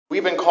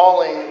we've been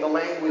calling the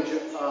language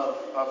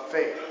of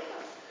faith.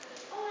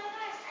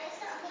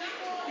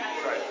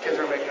 That's right, kids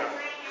are making up.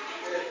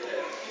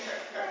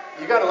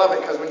 You got to love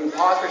it because when you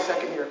pause for a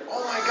second, you're,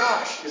 oh my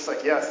gosh. It's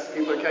like, yes,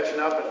 people are catching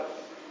up and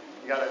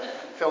you got to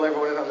fill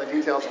everyone in on the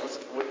details of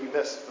what you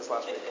missed this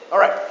last week. All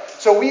right,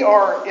 so we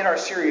are in our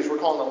series we're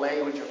calling the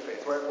language of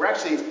faith. We're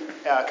actually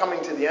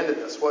coming to the end of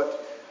this. What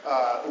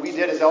we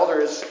did as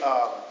elders,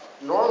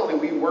 normally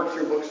we work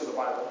through books of the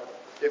Bible.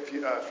 If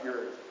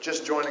you're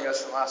just joining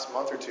us in the last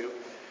month or two,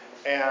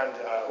 and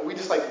we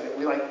just like to do,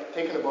 we like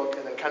taking a book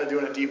and then kind of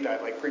doing a deep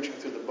dive, like preaching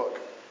through the book.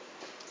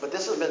 But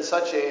this has been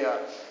such a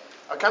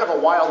kind of a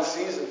wild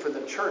season for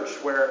the church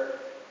where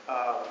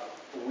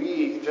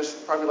we,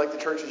 just probably like the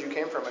churches you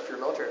came from if you're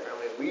a military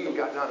family, we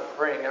got done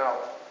praying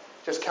out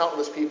just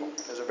countless people.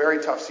 It was a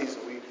very tough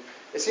season.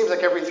 It seems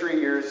like every 3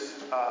 years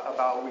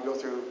we go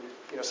through,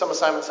 some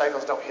assignment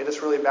cycles don't hit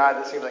us really bad.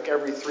 It seems like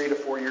every 3 to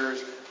 4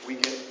 years we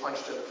get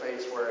punched in the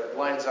face where it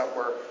lines up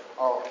where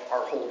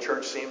our whole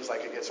church seems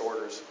like it gets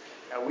orders.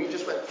 And we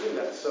just went through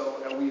that. So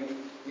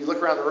you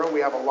look around the room, we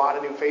have a lot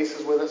of new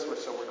faces with us,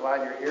 so we're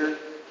glad you're here.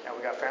 And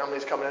we got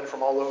families coming in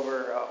from all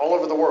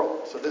over the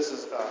world. So this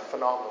is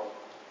phenomenal.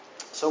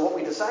 So what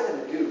we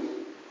decided to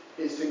do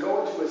is to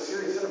go into a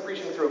series, instead of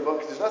preaching through a book,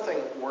 because there's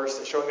nothing worse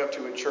than showing up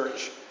to a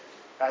church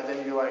and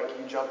then you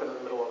jump into the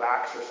middle of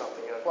Acts or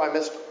something. You're like, well, I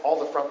missed all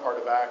the front part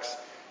of Acts.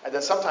 And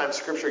then sometimes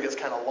Scripture gets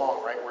kind of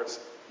long, right, where it's,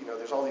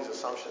 there's all these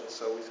assumptions.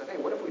 So we said, hey,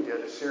 what if we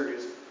did a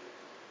series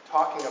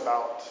talking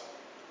about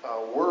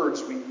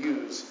words we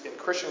use in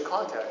Christian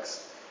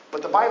context,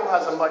 but the Bible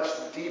has a much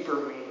deeper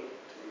meaning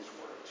to these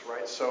words,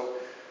 right? So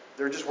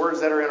they're just words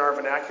that are in our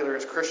vernacular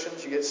as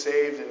Christians. You get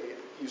saved and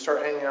you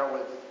start hanging out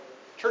with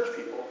church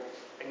people,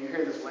 and you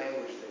hear this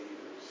language they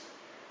use.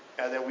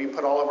 And then we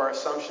put all of our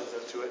assumptions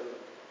into it. And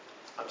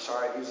I'm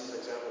sorry I use this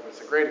example, but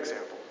it's a great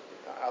example.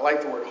 I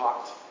like the word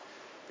hot,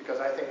 because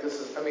I think this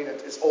is,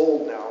 it's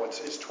old now.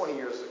 It's 20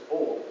 years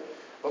old.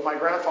 But my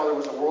grandfather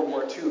was a World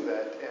War II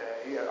vet,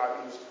 and he's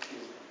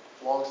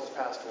long since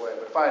passed away.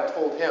 But if I had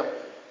told him,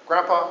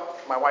 Grandpa,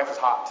 my wife is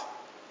hot,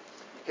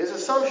 his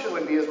assumption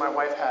would be is my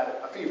wife had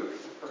a fever,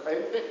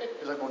 right?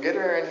 He's like, well, get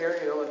her in here,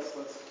 let's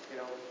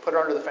put her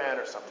under the fan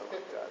or something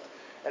like that.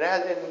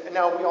 And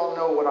now we all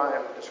know what I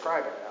am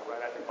describing now,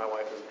 right? I think my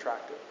wife is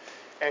attractive.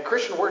 And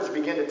Christian words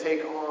begin to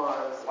take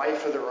on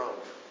life of their own,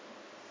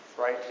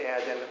 right?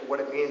 And then what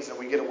it means, and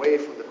we get away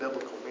from the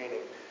biblical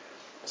meaning.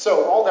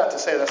 So all that to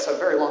say, that's a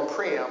very long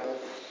preamble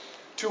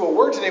to a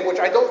word today which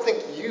I don't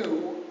think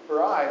you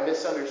or I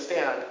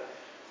misunderstand,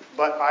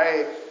 but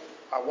I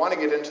want to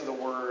get into the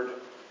word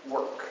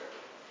work,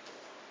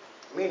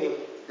 meaning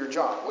your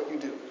job, what you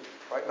do,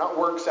 right? Not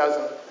works as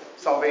in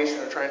salvation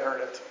or trying to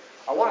earn it.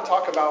 I want to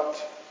talk about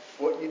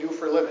what you do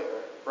for a living,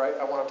 right?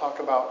 I want to talk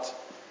about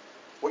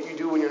what you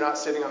do when you're not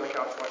sitting on the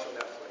couch watching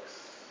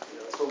Netflix.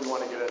 That's what we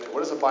want to get into. What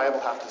does the Bible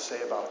have to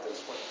say about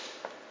this?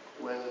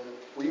 When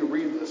we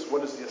read this,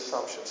 what is the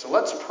assumption? So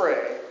let's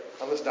pray,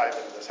 and let's dive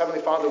into this.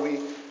 Heavenly Father, we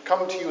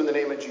come to you in the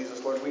name of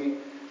Jesus, Lord.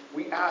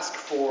 We ask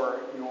for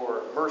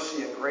your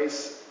mercy and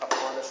grace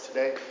upon us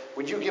today.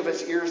 Would you give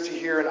us ears to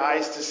hear and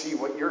eyes to see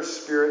what your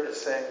Spirit is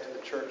saying to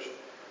the church?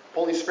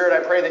 Holy Spirit,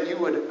 I pray that you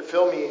would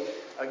fill me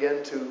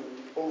again to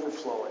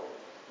overflowing,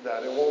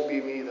 that it won't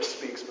be me that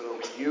speaks, but it'll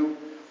be you.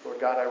 Lord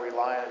God, I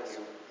rely on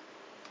you.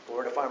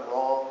 Lord, if I'm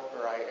wrong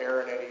or I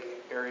err in any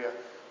area,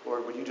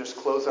 Lord, would you just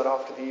close that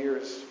off to the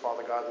ears?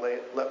 Father God,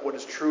 let what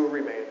is true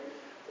remain,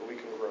 that we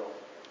can grow.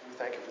 We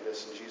thank you for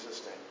this in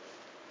Jesus'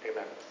 name.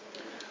 Amen.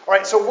 All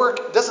right, so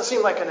work doesn't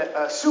seem like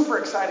a super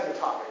exciting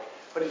topic.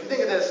 But if you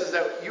think of this, is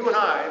that you and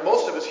I,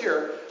 most of us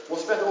here, will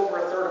spend over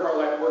a third of our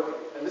life working.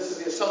 And this is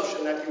the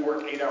assumption that you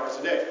work 8 hours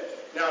a day.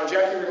 Now,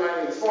 Jackie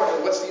reminded me this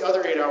morning, what's the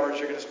other 8 hours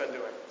you're going to spend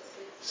doing?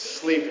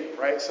 Sleeping,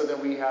 right? So then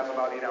we have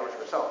about 8 hours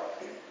for ourselves.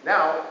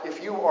 Now,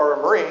 if you are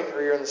a Marine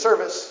or you're in the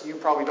service, you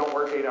probably don't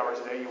work 8 hours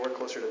a day. You work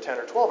closer to 10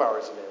 or 12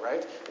 hours a day,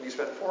 right? And you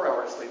spend 4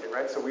 hours sleeping,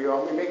 right? So we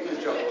make these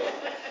jokes.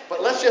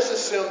 But let's just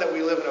assume that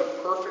we live in a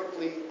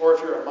perfectly, or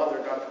if you're a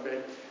mother, God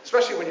forbid,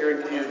 especially when your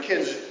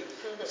kids.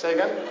 Say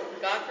again?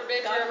 God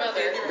forbid you're a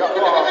mother.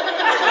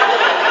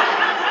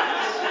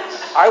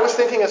 I was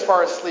thinking as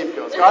far as sleep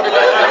goes. God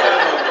forbid you're a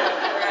mother.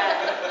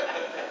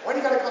 Why do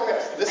you got to call me?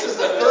 This is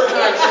the third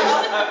time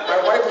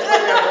my wife has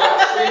put me on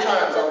blast 3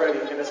 times already,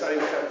 and it's not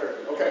even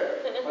 10:30. Okay.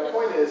 My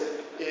point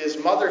is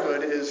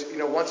motherhood is,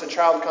 once a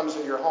child comes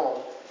into your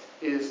home,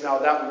 is now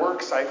that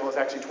work cycle is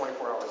actually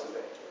 24 hours a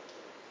day,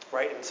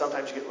 right? And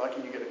sometimes you get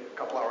lucky, you get a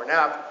couple hour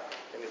nap,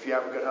 and if you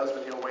have a good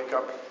husband, he'll wake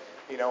up,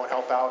 and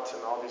help out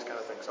and all these kind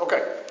of things.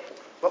 Okay.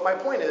 But my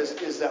point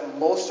is that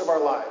most of our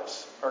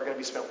lives are going to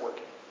be spent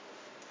working.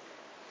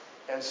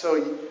 And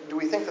so do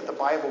we think that the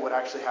Bible would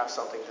actually have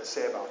something to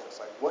say about this?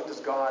 Like, what does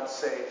God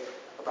say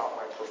about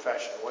my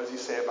profession? What does he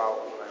say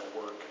about when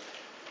I work?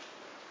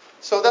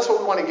 So that's what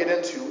we want to get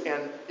into.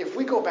 And if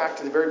we go back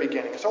to the very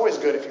beginning, it's always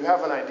good if you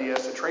have an idea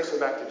to trace it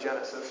back to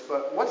Genesis.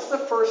 But what's the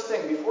first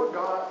thing before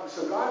God?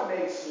 So God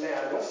makes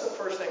man. What's the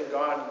first thing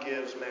God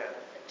gives man?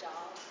 A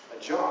job. A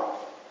job.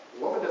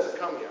 The woman doesn't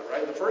come yet,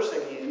 right? The first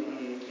thing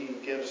he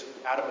he gives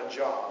Adam a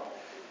job.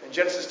 In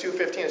Genesis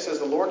 2:15 it says,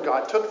 the Lord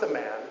God took the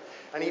man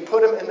and he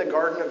put him in the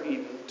Garden of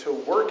Eden to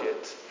work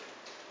it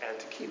and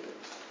to keep it.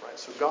 Right?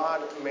 So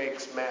God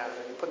makes man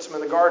and he puts him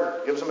in the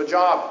garden, gives him a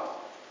job.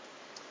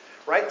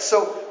 Right?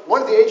 So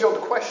one of the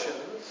age-old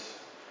questions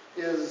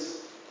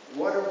is,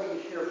 what are we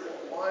here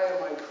for? Why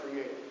am I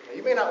created? Now,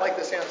 you may not like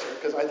this answer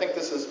because I think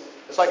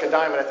it's like a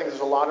diamond. I think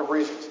there's a lot of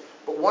reasons.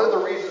 But one of the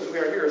reasons we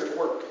are here is to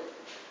work.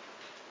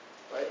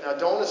 Right? Now,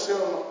 don't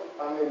assume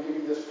I'm going to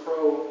give you this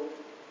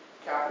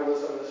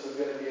pro-capitalism. This is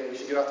going to be, you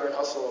should get out there and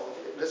hustle.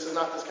 This is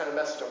not this kind of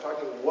message. I'm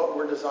talking what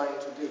we're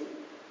designed to do.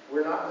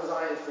 We're not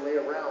designed to lay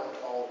around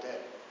all day.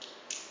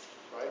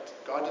 Right?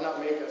 God did not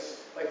make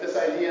us. Like this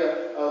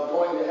idea of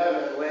going to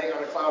heaven and laying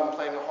on a cloud and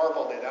playing a harp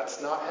all day.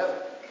 That's not heaven.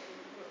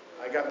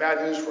 I got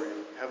bad news for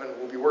you. Heaven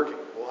will be working.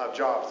 We'll have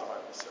jobs, the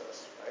Bible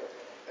says. Right?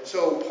 And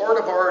so part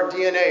of our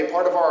DNA,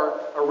 part of our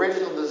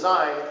original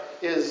design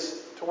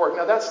is to work.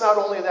 Now that's not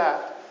only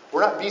that.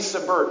 We're not beasts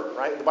of burden,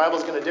 right? The Bible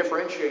is going to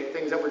differentiate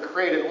things that were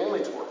created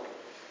only to work.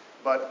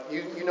 But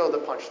you know the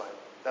punchline.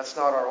 That's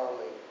not our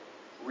only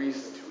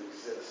reason to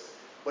exist.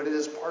 But it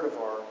is part of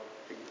our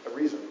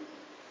reason.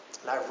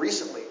 And I've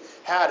recently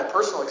had a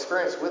personal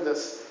experience with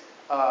this.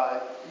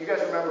 You guys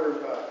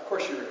remember, of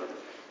course you remember,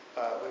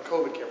 when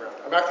COVID came around.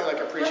 I'm acting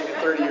like I'm preaching in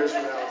 30 years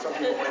from now, and some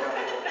people might not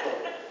remember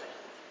COVID.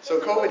 So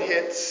COVID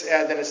hits,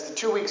 and then it's the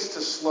 2 weeks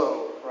to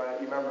slow, right?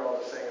 You remember all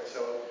this thing. And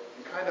so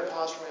you kind of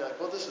pause for me like,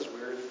 well, this is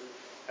weird.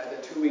 And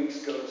then 2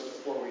 weeks goes to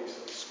 4 weeks,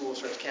 and school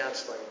starts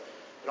canceling.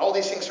 And all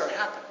these things start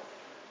happening.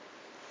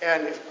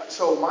 And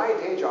so my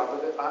day job,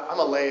 I'm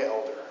a lay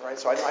elder, right?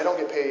 So I don't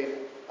get paid.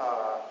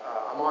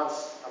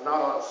 I'm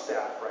not on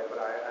staff, right? But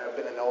I've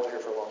been an elder here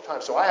for a long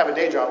time. So I have a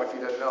day job, if you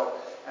didn't know.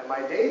 And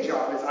my day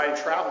job is I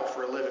travel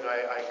for a living.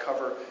 I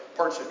cover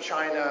parts of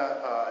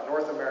China,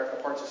 North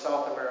America, parts of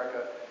South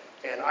America.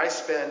 And I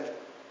spend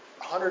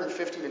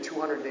 150 to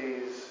 200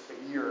 days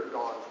a year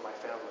gone from my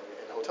family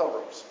in hotel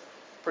rooms.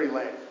 Pretty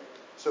lame.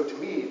 So to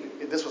me,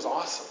 this was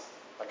awesome.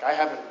 Like I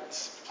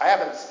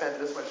haven't spent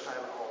this much time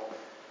at home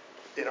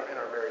in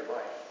our married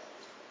life.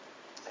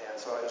 And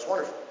so it was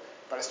wonderful.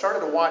 But I started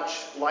to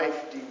watch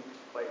life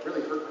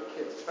really hurt my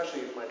kids,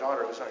 especially my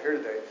daughter who's not here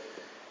today.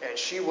 And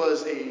she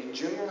was a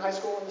junior in high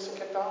school when this thing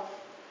kicked off.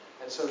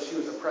 And so she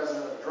was the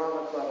president of the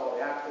drama club, all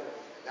the acting,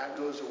 and that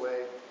goes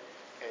away.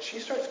 And she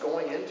starts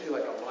going into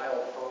like a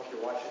mild funk.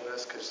 You're watching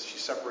this because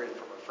she's separated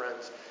from her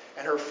friends.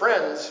 And her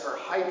friends are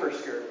hyper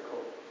scared of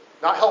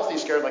COVID. Not healthy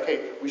scared, like,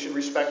 hey, we should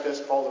respect this,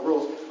 follow the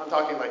rules. I'm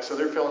talking like, so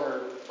they're feeling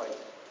her like,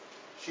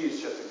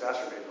 she's just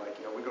exacerbated. Like,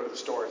 we go to the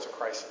store, it's a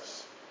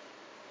crisis.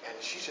 And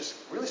she's just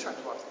really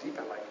starting to go off the deep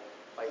end.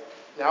 Like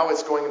now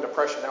it's going into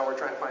depression. Now we're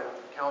trying to find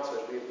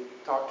counselors.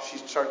 She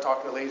started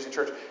talking to ladies in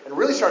church and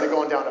really started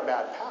going down a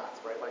bad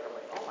path, right? Like, I'm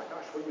like, oh my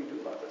gosh, what do we do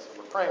about this?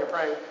 And we're praying.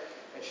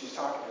 And she's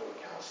talking to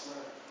a counselor.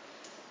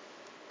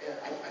 And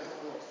I don't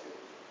know what to do.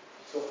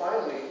 So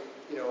finally,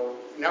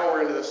 now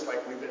we're into this,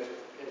 like we've been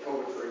in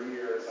COVID for a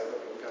year. It's like,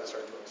 okay, we've got to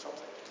start doing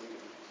something.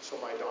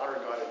 So my daughter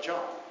got a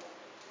job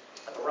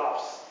at the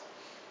Ralph's,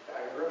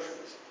 bagging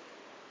groceries.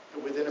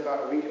 And within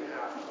about a week and a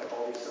half, like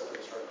all these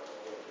symptoms start coming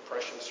away.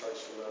 Depression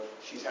starts to live.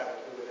 She's having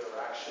human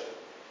interaction,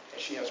 and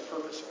she has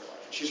purpose in her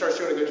life. And she starts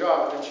doing a good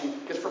job, and then she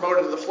gets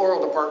promoted to the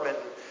floral department.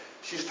 And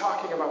she's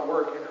talking about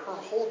work, and her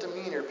whole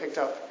demeanor picked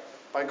up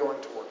by going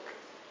to work.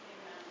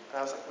 And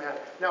I was like, man.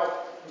 Now,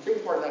 a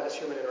big part of that is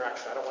human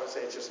interaction. I don't want to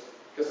say it's just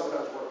because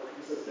sometimes work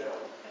brings us down.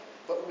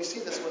 But we see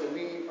this when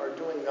we are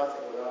doing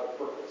nothing without a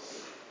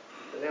purpose.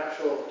 The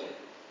natural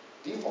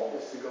default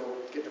is to go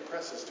get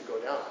depressed, is to go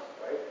down,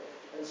 right?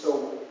 And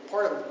so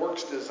part of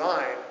work's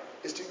design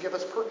is to give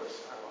us purpose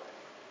in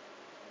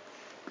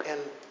our life.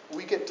 And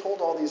we get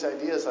told all these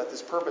ideas that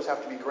this purpose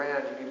have to be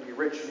grand, you need to be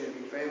rich, you need to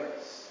be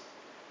famous.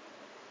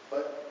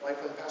 But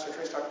like when Pastor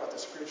Trace talked about the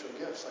spiritual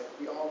gifts, like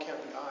we all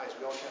can't be eyes,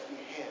 we all can't be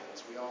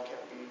hands, we all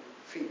can't be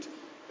feet.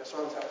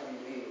 Some of us have to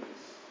be knees.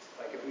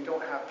 Like if we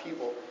don't have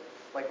people,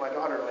 like my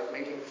daughter, like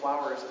making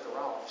flowers at the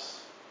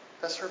Ralph's,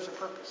 that serves a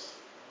purpose.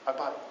 I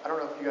don't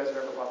know if you guys have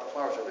ever bought the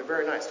flowers there. They're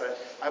very nice.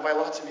 I buy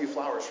lots of you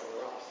flowers from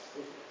the Ralph's.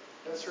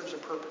 That serves a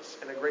purpose,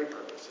 and a great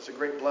purpose. It's a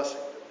great blessing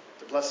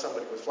to bless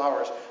somebody with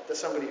flowers, that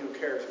somebody who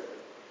cares for it.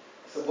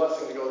 It's a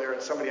blessing to go there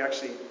and somebody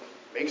actually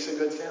makes a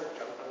good sandwich.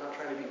 I'm not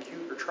trying to be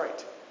cute or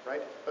trite,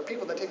 right? But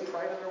people that take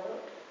pride in their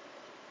work.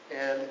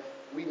 And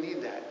we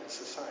need that in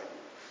society.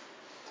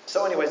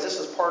 So anyways, this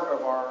is part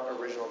of our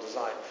original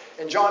design.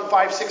 In John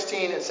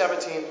 5:16 and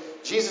 17,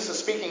 Jesus is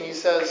speaking. He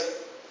says,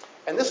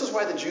 and this is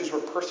why the Jews were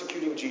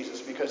persecuting Jesus,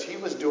 because he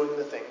was doing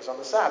the things on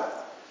the Sabbath.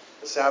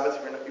 The Sabbath,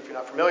 if you're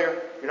not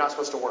familiar, you're not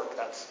supposed to work.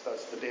 That's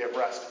the day of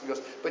rest. He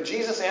goes, but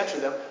Jesus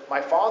answered them,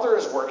 my Father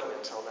is working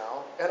until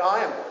now, and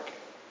I am working.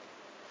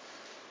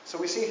 So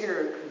we see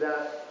here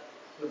that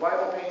the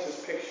Bible paints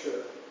this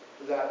picture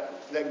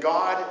that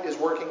God is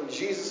working,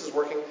 Jesus is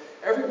working,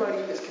 everybody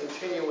is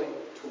continuing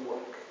to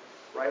work,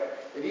 right?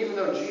 And even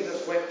though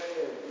Jesus went,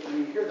 and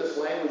we hear this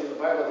language in the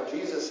Bible that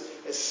Jesus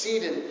is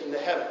seated in the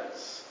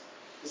heavens.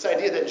 This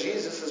idea that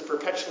Jesus is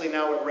perpetually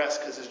now at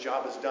rest because his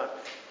job is done.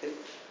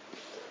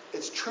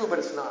 it's true, but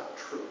it's not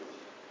true,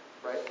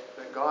 right?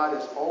 That God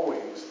is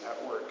always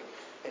at work.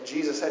 And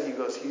Jesus said,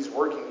 he's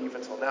working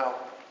even till now.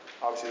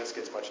 Obviously, this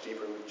gets much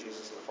deeper with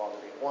Jesus and the Father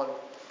being one,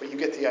 but you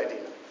get the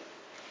idea.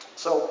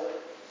 So,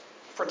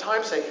 for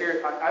time's sake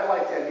here, I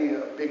like the idea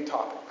of big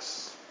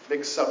topics,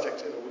 big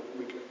subjects, and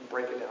we can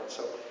break it down.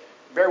 So,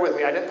 bear with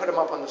me. I didn't put them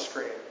up on the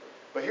screen,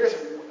 but here's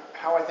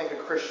how I think a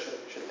Christian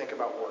should think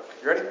about work.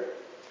 You ready?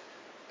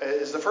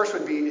 The first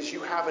would be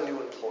you have a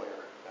new employer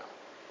now.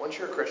 Once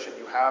you're a Christian,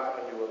 you have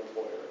a new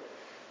employer.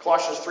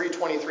 Colossians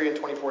 3:23 and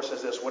 24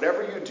 says this: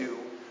 whatever you do,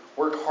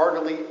 work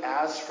heartily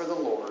as for the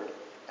Lord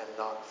and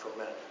not for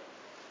men,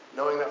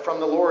 knowing that from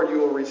the Lord you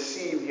will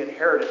receive the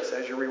inheritance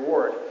as your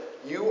reward.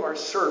 You are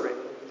serving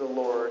the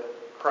Lord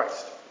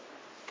Christ.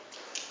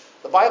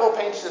 The Bible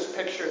paints this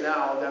picture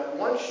now that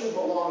once you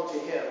belong to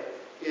Him,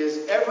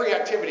 is every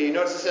activity. You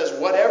notice it says,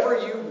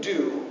 whatever you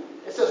do,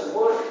 it says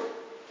work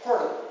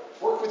heartily.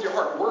 Work with your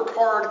heart. Work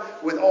hard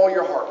with all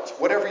your heart.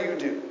 Whatever you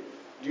do.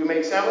 Do you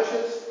make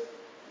sandwiches?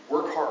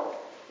 Work hard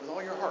with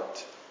all your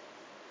heart.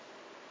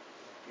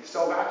 You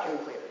sell vacuum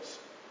cleaners.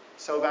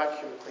 Sell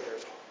vacuum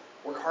cleaners.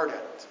 Work hard at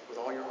it with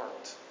all your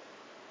heart.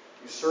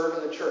 You serve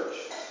in the church.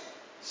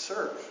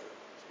 Serve.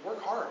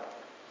 Work hard.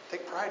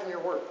 Take pride in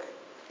your work.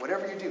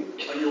 Whatever you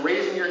do. Are you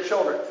raising your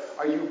children?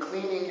 Are you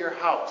cleaning your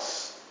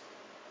house?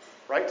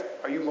 Right?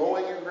 Are you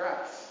mowing your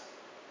grass?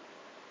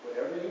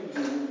 Whatever you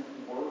do,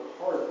 work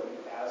heartily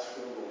as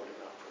for the Lord and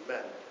not for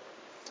men.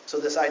 So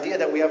this idea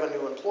that we have a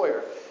new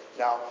employer.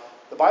 Now,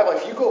 the Bible,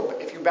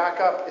 if you back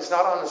up, it's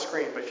not on the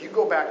screen, but if you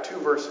go back 2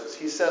 verses,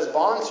 he says,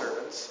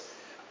 bondservants,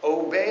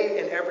 obey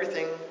in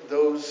everything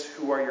those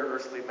who are your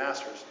earthly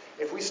masters.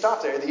 If we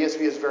stop there, the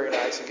ESV is very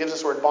nice. It gives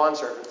us the word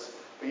bondservants.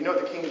 But you know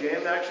what the King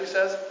James actually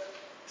says? It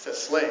says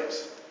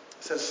slaves.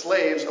 It says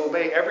slaves,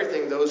 obey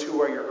everything those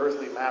who are your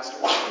earthly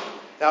masters.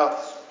 Now,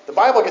 the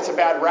Bible gets a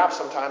bad rap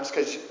sometimes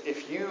because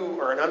if you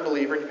are an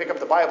unbeliever and you pick up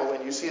the Bible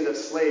and you see that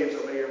slaves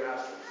obey your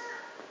masters,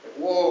 like,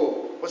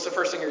 whoa, what's the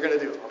first thing you're going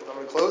to do? I'm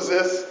going to close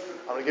this.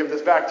 I'm going to give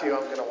this back to you.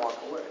 I'm going to walk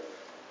away.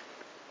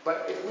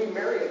 But if we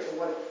marry it to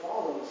what it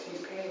follows,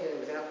 he's painting an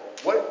example.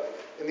 What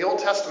in the Old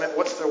Testament,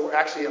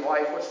 actually in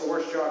life, what's the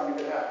worst job you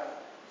could have?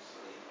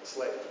 A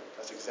slave.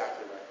 That's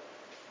exactly right.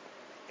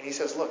 And he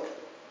says, look,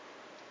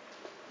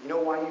 you know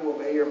why you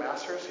obey your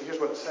masters? Here's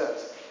what it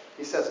says.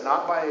 He says,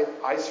 not by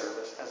eye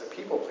service as a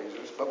people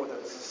pleasers, but with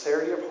a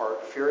sincerity of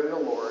heart, fearing the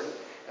Lord,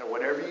 and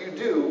whatever you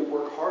do,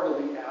 work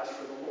heartily as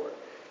for the Lord.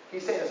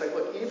 He's saying, it's like,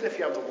 look, even if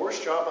you have the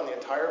worst job on the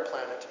entire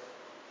planet,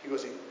 he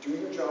goes, do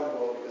your job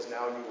well because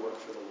now you work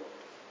for the Lord.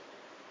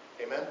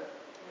 Amen?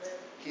 Amen.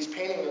 He's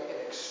painting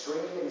an extreme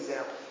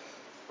example,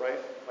 right?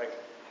 Like,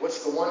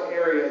 what's the one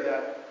area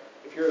that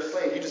if you're a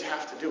slave, you just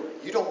have to do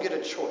it. You don't get a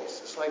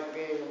choice. It's like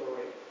being a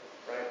Marine,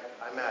 right?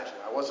 I imagine.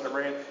 I wasn't a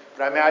Marine,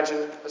 but I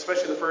imagine,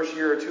 especially the first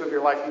year or 2 of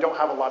your life, you don't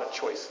have a lot of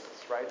choices,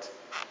 right?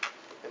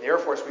 In the Air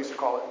Force, we used to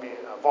call it being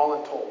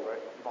voluntold,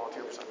 right? You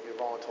volunteer for something, you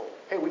get voluntold.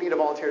 Hey, we need a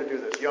volunteer to do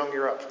this. Young,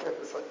 you're up.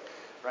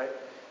 Right?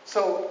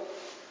 So,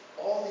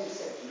 all these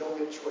things, you don't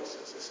get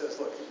choices. It says,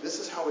 look, this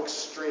is how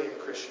extreme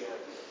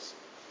Christianity is.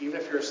 Even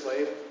if you're a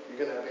slave,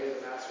 you're going to obey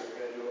the master. You're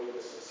going to do it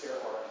with a sincere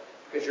heart.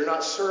 Because you're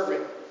not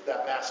serving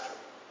that master.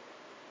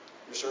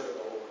 You're serving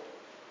the Lord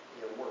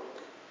in your work.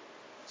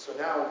 So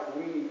now, if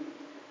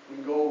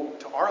we go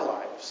to our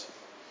lives,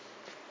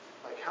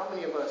 like how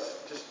many of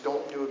us just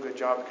don't do a good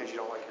job because you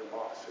don't like your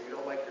boss, or you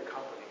don't like your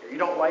company, or you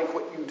don't like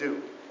what you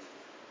do?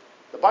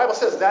 The Bible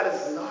says that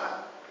is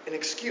not an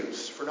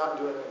excuse for not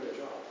doing a good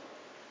job.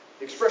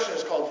 The expression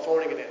is called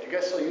phoning it in. Do you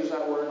guys still use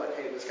that word? Like,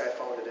 hey, this guy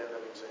phoned it in.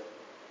 That means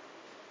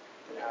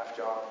he did a half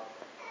job.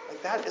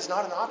 Like, that is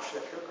not an option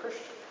if you're a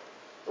Christian.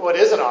 Well, it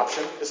is an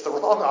option. It's the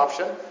wrong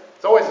option.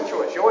 It's always a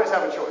choice. You always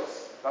have a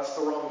choice. That's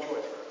the wrong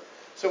choice.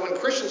 So when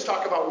Christians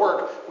talk about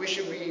work, we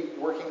should be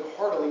working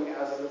heartily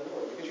as in the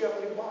Lord because you have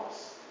a new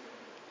boss.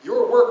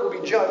 Your work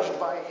will be judged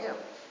by him.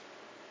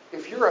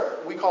 If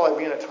we call it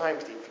being a time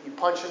thief. You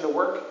punch into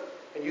work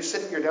and you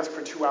sit at your desk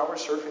for 2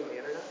 hours surfing the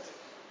internet.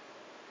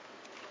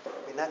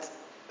 I mean,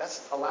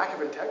 that's a lack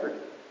of integrity,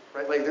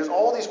 right? Like, there's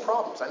all these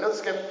problems. I know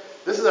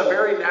this is a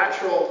very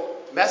natural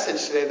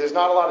message today. There's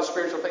not a lot of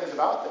spiritual things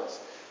about this.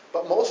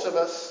 But most of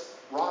us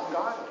rob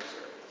God in these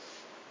areas.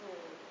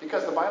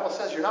 Because the Bible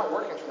says you're not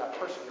working for that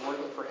person. You're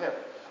working for him.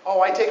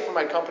 Oh, I take from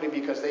my company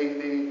because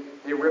they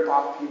rip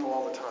off people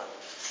all the time.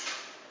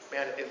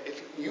 Man,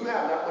 if you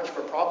have that much of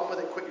a problem with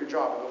it, quit your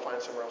job and go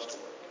find somewhere else to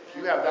work. If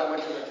you have that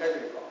much of an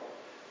integrity problem.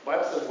 The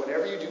Bible says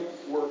whatever you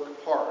do,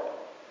 work hard.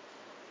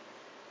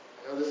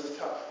 I know this is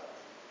tough.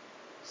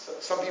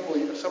 Some of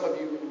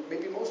you,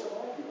 maybe most of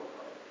all of you work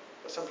hard.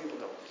 But some people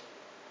don't.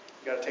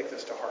 You've got to take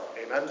this to heart.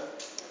 Amen?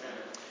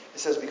 It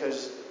says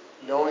because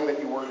knowing that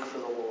you work for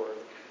the Lord.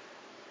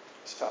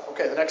 It's tough.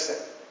 Okay, the next thing.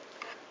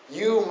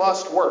 You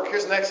must work.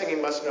 Here's the next thing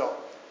you must know.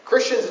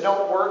 Christians that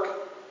don't work,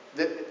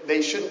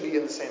 they shouldn't be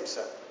in the same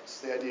sentence.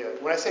 The idea.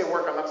 When I say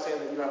work, I'm not saying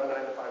that you have a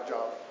 9-to-5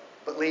 job,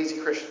 but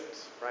lazy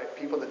Christians, right?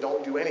 People that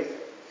don't do anything.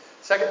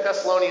 2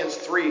 Thessalonians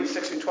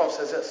 3:6-12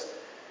 says this.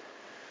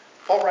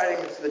 Paul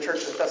writing to the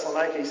church in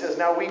Thessalonica, he says,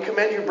 "Now we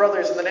commend you,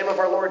 brothers, in the name of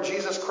our Lord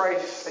Jesus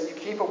Christ, that you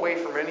keep away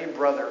from any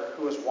brother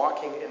who is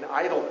walking in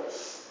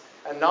idleness,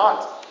 and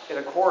not in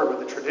accord with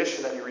the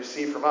tradition that you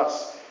received from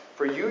us.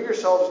 For you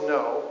yourselves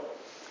know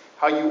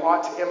how you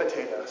ought to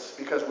imitate us,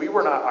 because we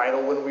were not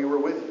idle when we were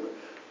with you,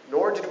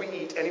 nor did we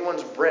eat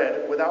anyone's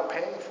bread without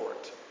paying for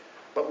it.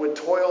 But with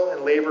toil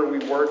and labor we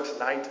worked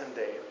night and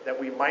day, that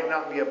we might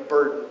not be a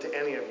burden to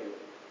any of you.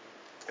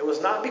 It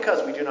was not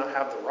because we do not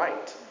have the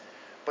right,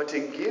 but to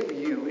give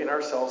you in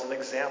ourselves an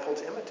example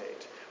to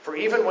imitate. For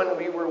even when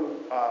we were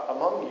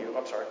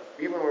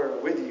even when we were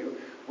with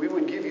you, we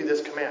would give you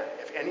this command: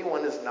 if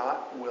anyone is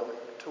not willing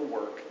to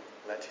work,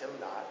 let him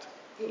not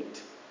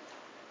eat."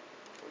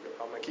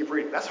 I'm going to keep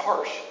reading. That's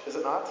harsh, is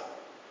it not?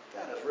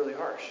 That is really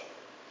harsh.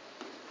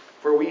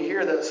 "For we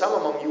hear that some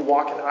among you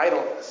walk in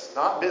idleness,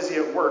 not busy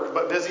at work,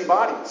 but busy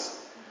bodies.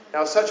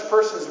 Now such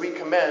persons we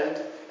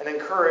commend and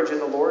encourage in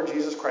the Lord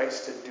Jesus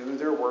Christ to do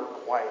their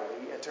work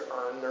quietly and to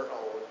earn their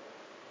own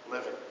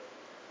living."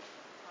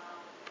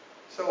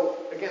 So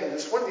again,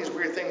 it's one of these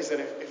weird things that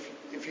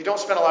if you don't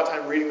spend a lot of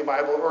time reading the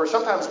Bible, or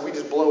sometimes we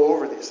just blow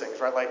over these things,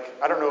 right? Like,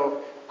 I don't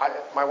know,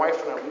 my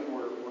wife and I,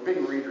 we're big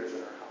readers in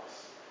our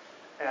house.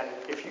 And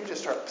if you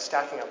just start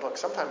stacking up books,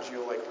 sometimes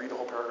you'll like read a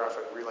whole paragraph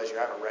and realize you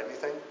haven't read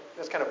anything.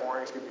 It's kind of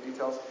boring to give you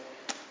details.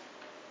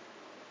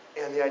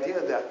 And the idea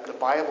that the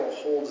Bible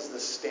holds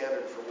this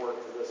standard for work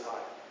to this high.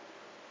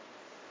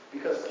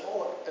 Because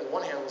Paul, on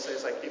one hand, will say,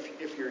 it's like,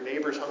 if your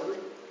neighbor's hungry,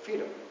 feed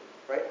them,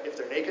 right? If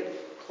they're naked,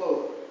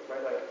 clothe them,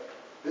 right? Like,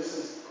 this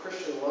is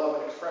Christian love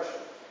and expression.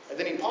 And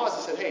then he paused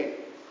and said, hey,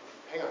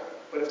 hang on.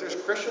 But if there's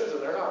Christians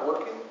and they're not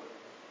working,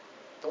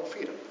 don't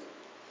feed them.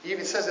 He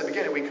even says at the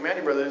beginning, we command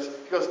you, brothers,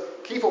 he goes,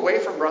 keep away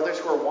from brothers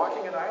who are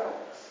walking in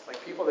idleness.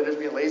 Like people that are just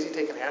being lazy,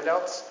 taking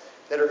handouts,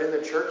 that are in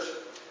the church.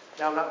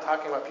 Now, I'm not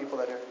talking about people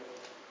that are,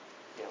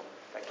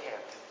 that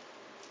can't.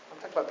 I'm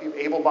talking about people,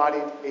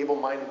 able-bodied,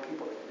 able-minded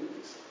people that can do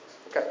these things.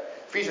 Okay,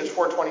 Ephesians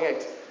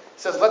 4:28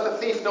 says, let the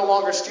thief no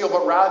longer steal,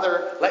 but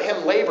rather let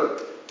him labor,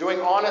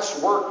 doing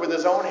honest work with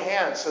his own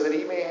hands, so that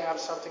he may have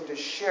something to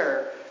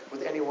share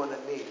with anyone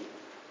in need.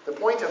 The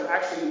point of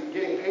actually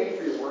getting paid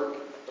for your work,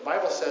 the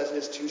Bible says,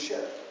 is to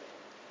share.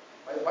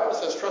 Right? The Bible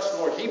says, trust in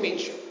the Lord. He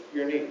meets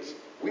your needs.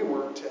 We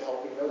work to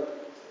help meet other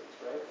people's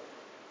needs, right?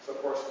 So,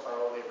 of course, our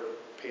own labor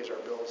pays our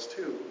bills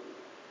too.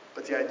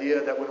 But the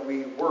idea that when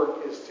we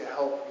work is to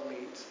help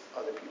meet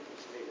other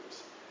people's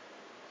needs.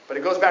 But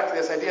it goes back to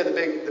this idea,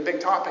 the big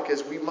topic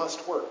is we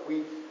must work.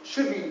 We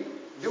should be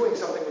doing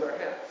something with our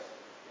hands.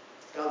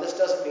 Now, this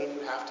doesn't mean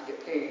you have to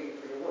get paid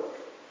for your work.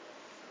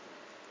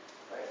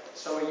 Right?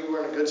 Some of you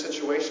are in a good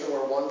situation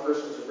where one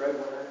person's a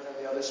breadwinner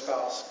and the other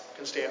spouse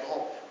can stay at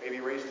home, maybe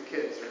raise the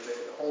kids or they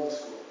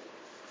homeschool.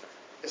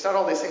 It's not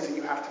all these things that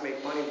you have to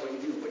make money when you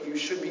do, but you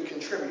should be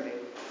contributing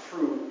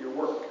through your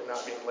work and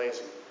not being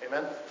lazy.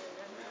 Amen?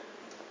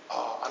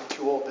 Oh, I'm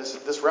too old.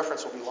 This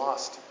reference will be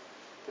lost.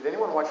 Did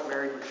anyone watch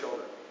Married with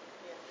Children?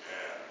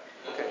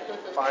 Okay,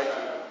 5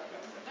 people.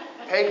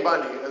 Peg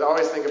Bundy, I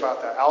always think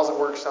about that. Al's at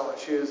work selling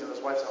shoes and his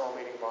wife's at home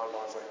eating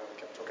bonbons laying on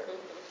the couch. Okay.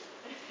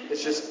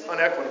 It's just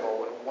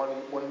unequitable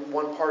when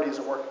one party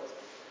isn't working.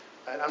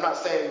 And I'm not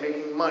saying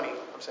making money,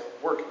 I'm saying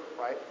working,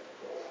 right?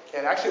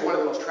 And actually one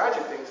of the most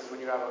tragic things is when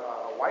you have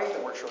a wife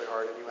that works really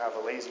hard and you have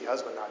a lazy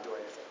husband not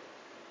doing anything.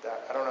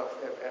 I don't know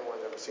if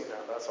anyone's ever seen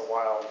that, but that's a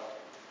wild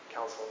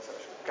counseling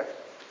session. Okay.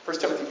 1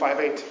 Timothy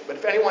 5:8. But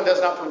if anyone does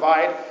not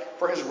provide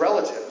for his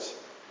relatives,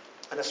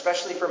 and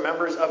especially for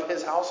members of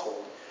his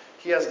household,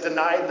 he has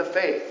denied the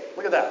faith.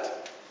 Look at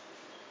that.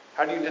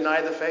 How do you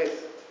deny the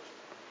faith?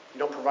 You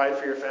don't provide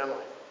for your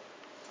family.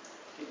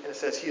 And it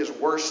says he is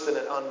worse than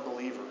an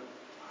unbeliever.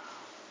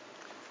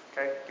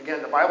 Okay?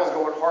 Again, the Bible's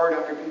going hard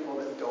after people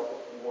that don't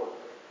work.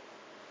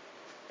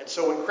 And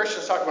so when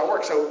Christians talk about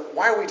work, so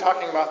why are we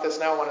talking about this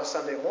now on a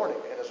Sunday morning?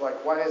 And it's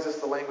like, why is this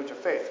the language of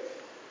faith?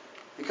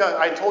 Because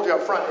I told you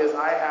up front is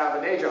I have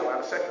a day job. I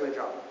have a secular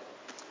job.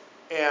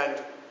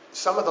 And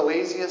some of the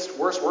laziest,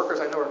 worst workers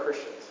I know are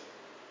Christians.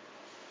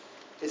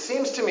 It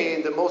seems to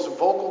me the most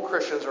vocal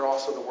Christians are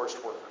also the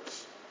worst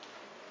workers.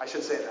 I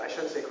should say that. I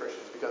shouldn't say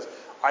Christians because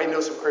I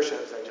know some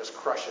Christians that just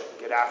crush it and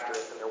get after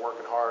it and they're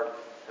working hard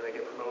and they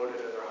get promoted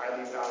and they're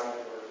highly valued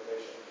in the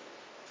organization.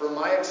 From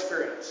my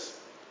experience,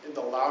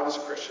 the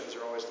loudest Christians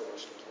are always the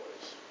worst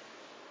employees.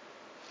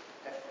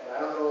 And I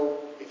don't know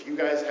if you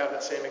guys have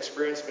that same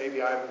experience.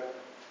 Maybe I'm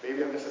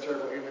just a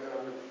terrible human and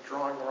I'm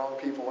drawing the wrong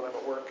people when I'm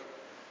at work.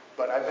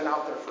 But I've been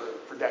out there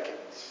for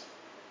decades.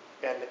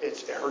 And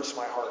it hurts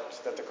my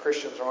heart that the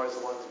Christians are always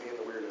the ones being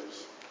the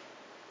weirdos.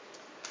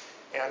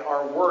 And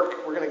our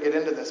work, we're going to get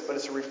into this, but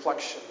it's a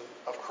reflection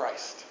of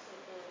Christ.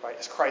 Right?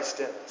 Is Christ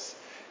in us?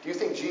 Do you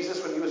think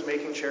Jesus, when he was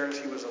making chairs,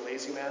 he was a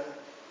lazy man?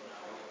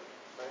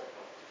 Right?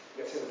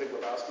 You guys seen The Big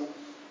Lebowski?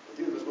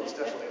 The dude was most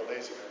definitely a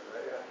lazy man,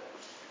 right? Yeah.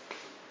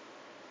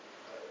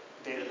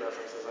 Dated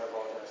references, I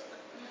apologize.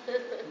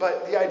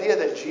 But the idea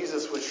that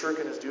Jesus was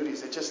shirking his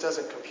duties, it just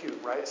doesn't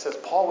compute, right? It says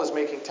Paul was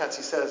making tents.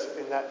 He says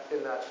in that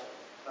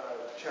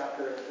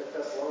chapter in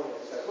Thessalonians,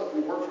 he said, look,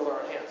 we work with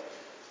our hands.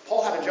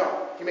 Paul had a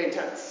job. He made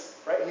tents.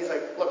 Right? He's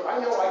like, look, I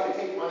know I can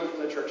take money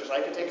from the churches.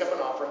 I can take up an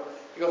offering.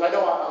 He goes, I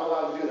know I'm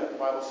allowed to do that. The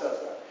Bible says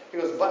that. He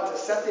goes, but to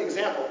set the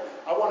example,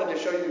 I wanted to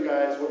show you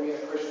guys what being a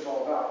Christian is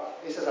all about.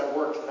 He says, I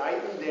worked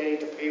night and day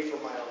to pay for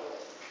my own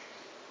life.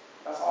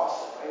 That's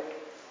awesome, right?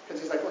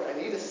 Because he's like, look, I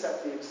need to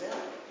set the example.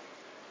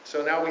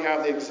 So now we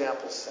have the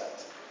example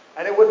set.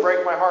 And it would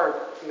break my heart,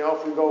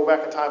 if we go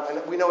back in time,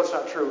 and we know it's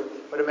not true,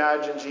 but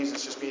imagine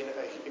Jesus just being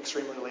an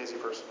extremely lazy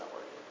person at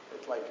work.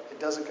 It's like, it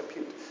doesn't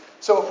compute.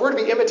 So if we're to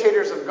be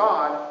imitators of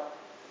God,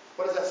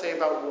 what does that say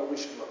about what we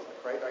should look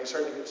like, right? Are you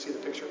starting to see the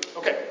picture?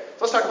 Okay,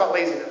 so let's talk about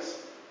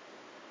laziness.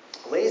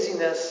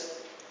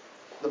 Laziness,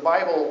 the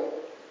Bible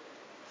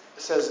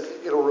says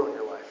it'll ruin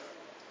your life,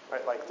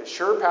 right? Like the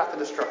sure path to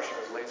destruction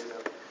is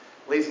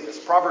laziness.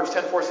 Proverbs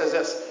 10:4 says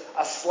this,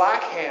 a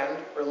slack hand,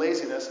 or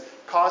laziness,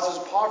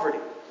 causes poverty,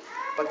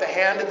 but the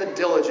hand of the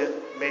diligent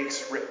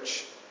makes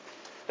rich.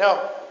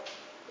 Now,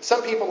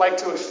 some people like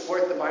to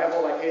exploit the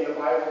Bible, like, hey, the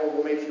Bible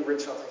will make you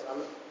rich.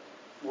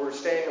 We're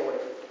staying away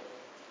from it,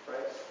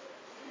 right?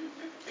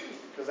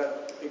 Because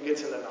it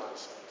gets into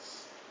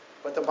nonsense.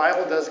 But the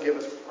Bible does give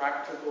us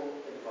practical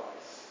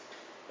advice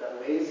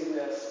that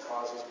laziness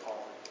causes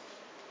poverty.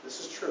 This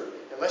is true.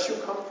 Unless you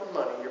come from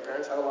money, your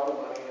parents had a lot of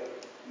money, and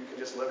you can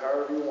just live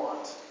however you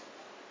want.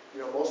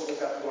 Most of us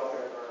have to go out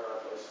there and earn our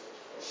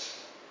place.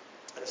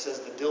 And it says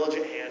the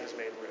diligent hand is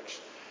made rich.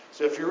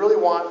 So if you really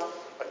want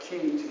a key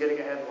to getting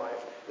ahead in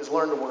life, is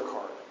learn to work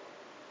hard.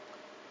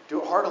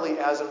 Do it heartily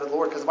as unto the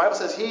Lord, because the Bible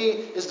says He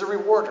is the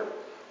rewarder.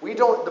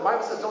 The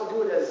Bible says don't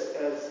do it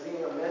as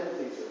being a men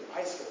pleaser,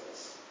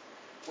 bicyclists.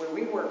 When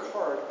we work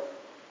hard,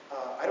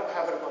 I don't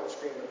have it up on the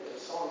screen, but in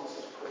Psalms it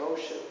says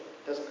promotion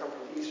doesn't come from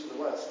the east or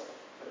the west,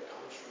 but it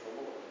comes from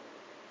the Lord.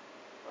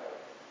 Right?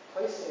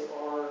 Placing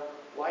our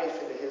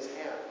life into His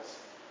hands.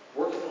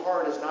 Working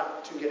hard is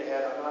not to get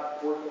ahead. I'm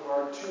not working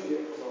hard to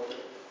get promoted.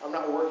 I'm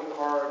not working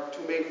hard to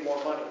make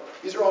more money.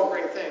 These are all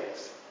great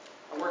things.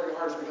 I'm working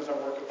hard because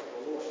I'm working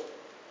for the Lord.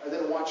 And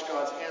then watch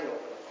God's hand open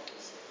up on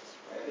these things.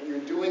 Right? That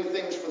you're doing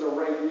things for the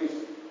right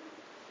reason.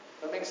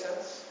 That makes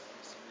sense?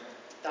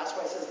 That's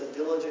why it says the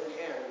diligent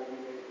hand will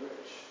be made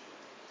rich.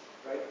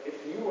 Right?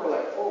 If you were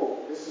like, oh,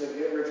 this is a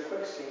get rich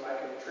quick scheme, I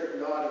can trick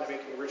God into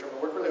making me rich. I'm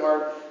going to work really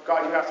hard.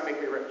 God, you have to make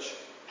me rich.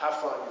 Have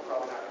fun. You're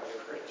probably not going to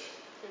get rich.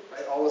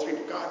 Right? All those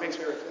people, God makes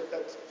me rich.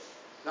 That's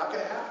not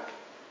going to happen.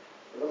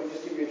 But let me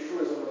just give you a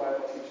truism the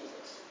Bible teaches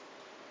us.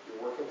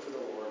 You're working for the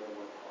Lord and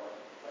work hard.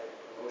 Right?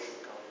 Promotion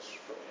comes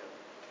from Him.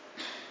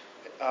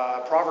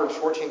 Proverbs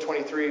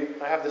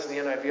 14:23, I have this in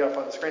the NIV up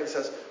on the screen. It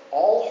says,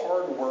 all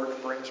hard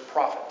work brings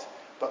profit,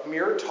 but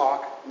mere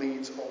talk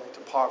leads only to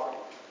poverty.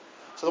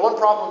 So the one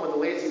problem with a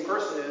lazy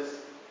person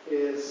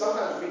is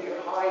sometimes we can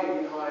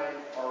hide behind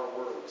our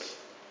words.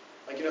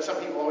 Like, some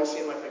people always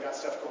seem like they got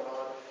stuff going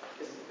on.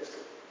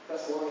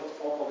 Thessalonians,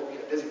 Paul called it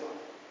being a busybody.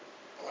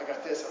 Oh, I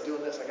got this, I'm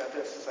doing this, I got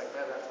this. It's like,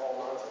 man, that's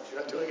all nonsense.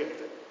 You're not doing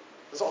anything.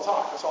 It's all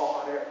talk. It's all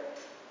hot air.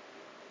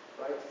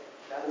 Right?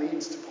 That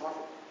leads to poverty.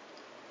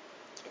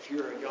 If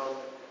you're a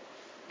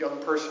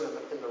young person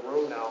in the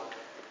room now,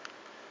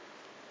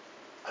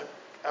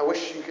 I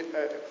wish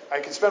I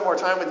could spend more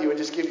time with you and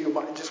just give you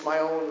my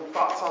own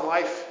thoughts on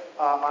life,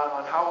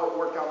 on how it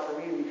worked out for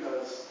me,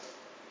 because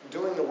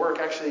doing the work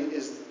actually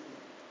is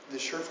the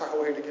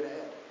surefire way to get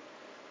ahead.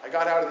 I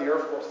got out of the Air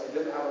Force. I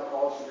didn't have a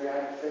college degree. I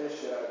hadn't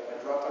finished it.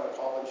 I dropped out of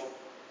college.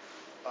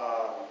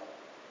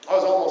 I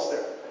was almost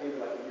there. I needed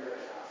like a year and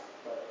a half.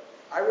 But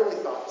I really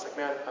thought, I was like,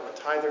 man, I'm a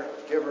tither,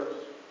 I'm a giver.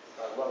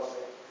 God loves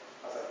me.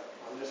 I was like,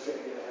 I'm just going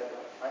to get ahead.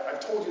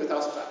 I've told you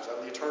 1,000 times, I'm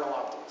the eternal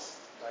optimist.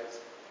 Right?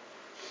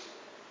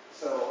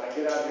 So I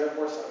get out of the Air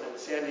Force. I'm in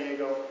San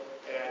Diego.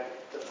 And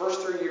the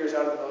first 3 years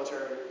out of the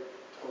military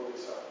totally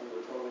sucked. We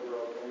were totally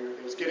broke. And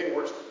it was getting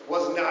worse. It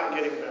was not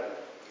getting better.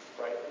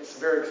 Right? It's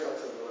very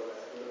expensive to live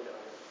down here,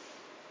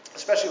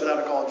 especially without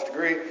a college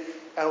degree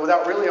and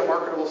without really a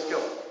marketable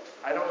skill.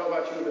 I don't know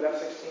about you, but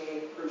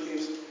F-16 crew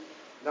chiefs,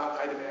 not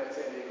high demand in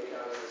San Diego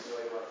County, it's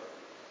really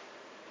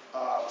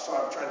hard. So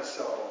I'm trying to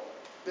sell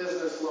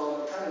business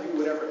loans. I'm trying to do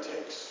whatever it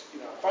takes.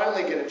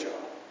 Finally get a job.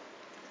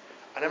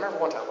 And I remember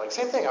one time,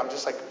 same thing. I'm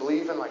just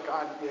believing,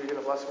 God, you're going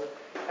to bless me.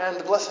 And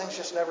the blessings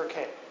just never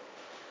came.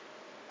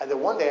 And then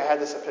one day I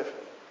had this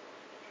epiphany.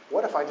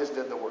 What if I just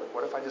did the work?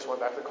 What if I just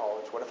went back to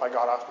college? What if I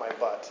got off my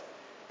butt?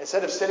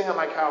 Instead of sitting on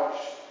my couch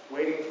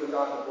waiting for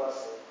God to bless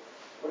me,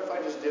 what if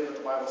I just did what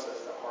the Bible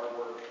says, that hard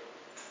work,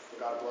 that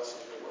God blesses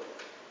your work?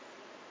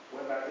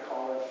 Went back to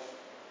college,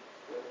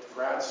 went to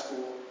grad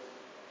school,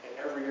 and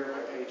every year my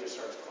pay just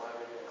starts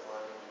climbing and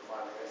climbing and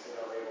climbing. I see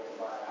I'm able to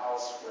buy a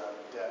house, we're out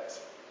of debt.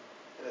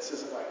 And this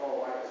isn't oh,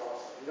 life is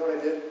awesome. You know what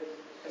I did?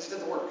 I just did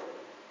the work.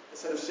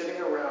 Instead of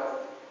sitting around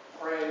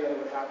praying that it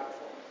would happen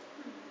for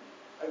me,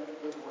 I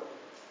went to work.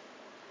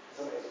 It's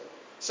amazing.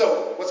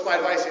 So, what's my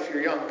advice if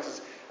you're young?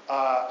 Because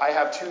I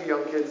have 2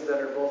 young kids that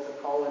are both in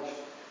college.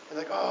 And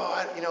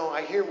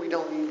I hear we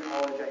don't need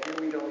college. I hear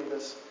we don't need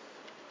this.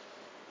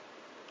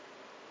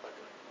 Look,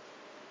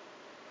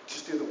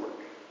 just do the work.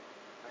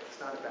 Right? It's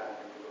not a bad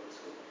thing to go to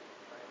school.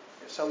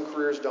 Right? Some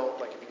careers don't.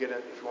 If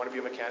you want to be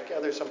a mechanic,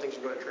 there's some things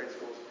you go to trade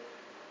schools.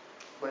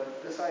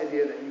 But this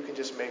idea that you can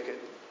just make it,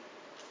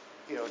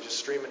 just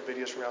streaming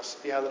videos from your house,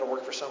 yeah, that'll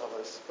work for some of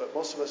us. But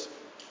most of us,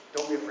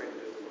 don't be afraid to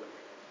do the work.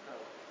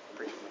 I'm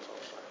preaching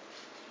myself.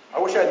 I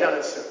wish I'd done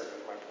it sooner, is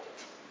my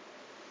point.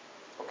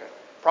 Okay.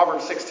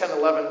 Proverbs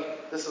 6:10-11.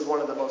 This is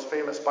one of the most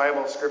famous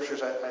Bible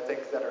scriptures, I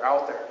think, that are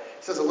out there.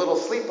 It says, a little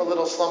sleep, a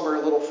little slumber,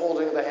 a little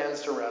folding of the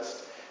hands to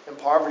rest, and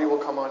poverty will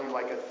come on you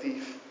like a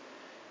thief,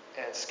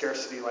 and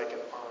scarcity like an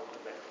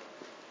armed man.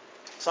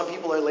 Some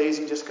people are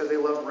lazy just because they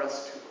love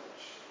rest too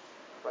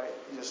much. Right?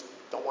 You just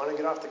don't want to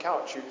get off the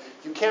couch.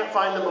 You can't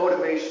find the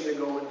motivation to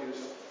go and do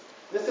something.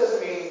 This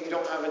doesn't mean you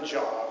don't have a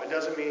job. It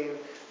doesn't mean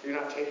you're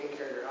not taking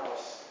care of your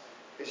house.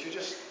 It's you're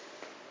just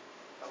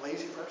a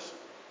lazy person.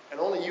 And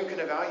only you can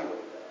evaluate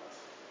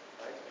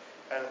that. Right?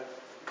 And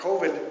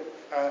COVID,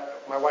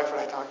 my wife and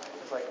I talked,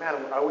 it's like,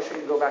 man, I wish we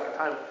could go back in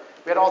time.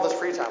 We had all this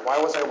free time. Why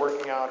was I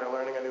working out or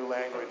learning a new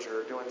language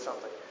or doing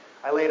something?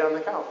 I laid on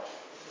the couch,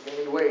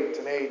 gained weight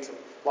and ate and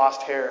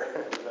lost hair.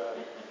 And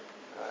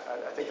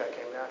I think that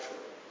came naturally.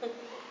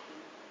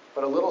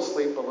 But a little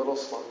sleep, a little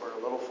slumber,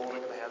 a little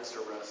folding of the hands to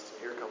rest,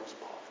 and here comes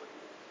poverty.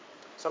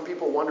 Some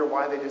people wonder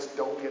why they just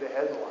don't get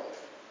ahead in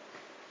life.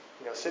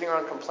 Sitting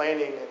around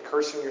complaining and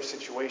cursing your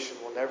situation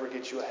will never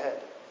get you ahead.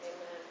 Amen.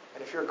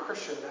 And if you're a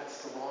Christian,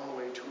 that's the wrong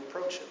way to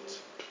approach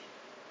it.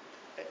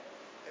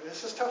 And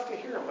this is tough to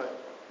hear, but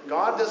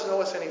God doesn't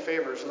owe us any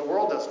favors, and the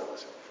world doesn't owe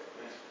us any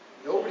favors.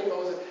 Nobody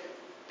owes it.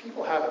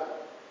 People have it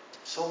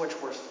so much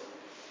worse than we.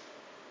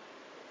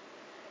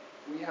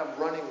 We have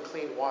running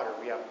clean water.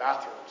 We have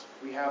bathrooms.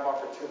 We have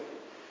opportunity.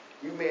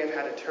 You may have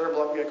had a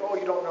terrible upbringing. Like, oh,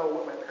 you don't know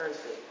what my parents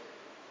did.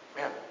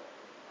 Man,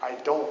 I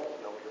don't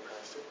know what your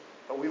parents did.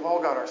 But we've all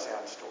got our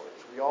sad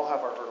stories. We all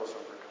have our hurdles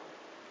overcome.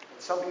 And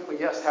some people,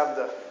 yes, have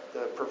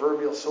the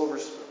proverbial silver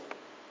spoon.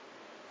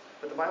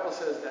 But the Bible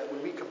says that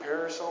when we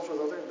compare ourselves with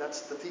others,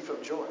 that's the thief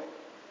of joy.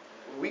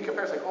 When we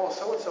compare, it's like, oh,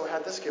 so-and-so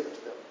had this given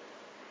to them.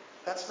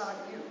 That's not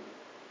you.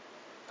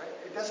 Right?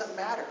 It doesn't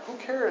matter. Who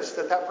cares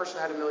that person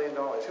had $1 million?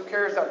 Who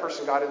cares that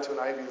person got into an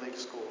Ivy League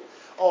school?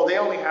 Oh, they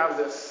only have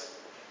this.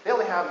 They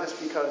only have this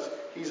because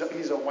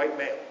he's a white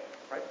male.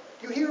 Right?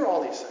 You hear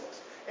all these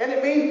things. And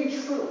it may be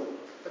true.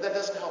 But that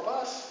doesn't help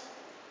us,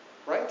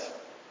 right?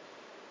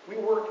 We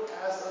work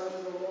as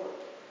unto the Lord.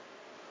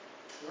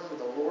 Remember,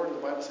 the Lord, the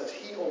Bible says,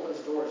 He opens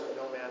doors that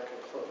no man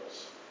can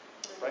close.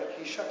 Right?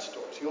 He shuts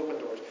doors. He opens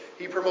doors.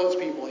 He promotes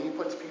people. He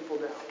puts people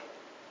down.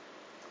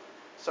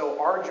 So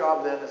our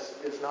job then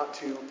is not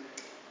to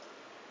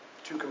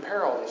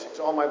compare all these things.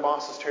 Oh, my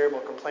boss is terrible,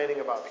 complaining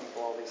about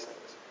people, all these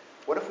things.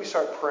 What if we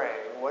start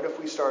praying? What if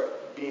we start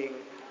being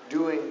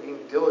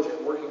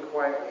diligent, working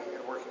quietly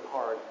and working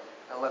hard,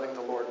 and letting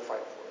the Lord fight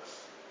for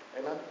us?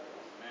 Amen?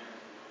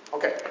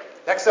 Okay,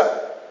 next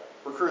up,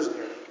 we're cruising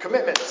here.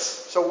 Commitments.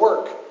 So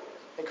work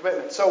and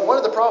commitment. So one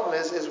of the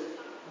problems is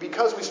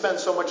because we spend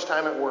so much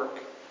time at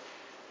work,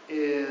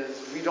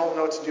 is we don't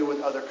know what to do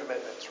with other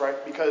commitments, right?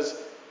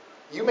 Because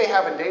you may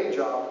have a day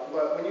job,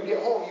 but when you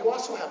get home, you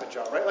also have a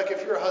job, right? Like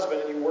if you're a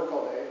husband and you work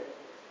all day,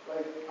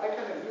 like I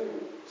kind of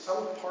view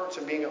some parts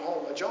of being at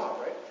home a job,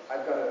 right?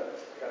 I've got to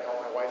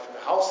help my wife in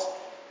the house.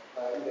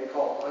 They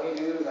call it money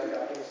dues. I've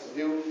got things to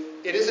do.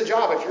 It is a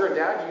job. If you're a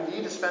dad, you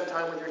need to spend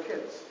time with your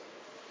kids.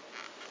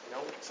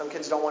 Some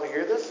kids don't want to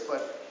hear this,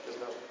 but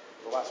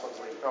the last one's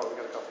leaving. Oh, we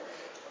got a couple.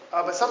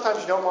 But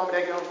sometimes mom and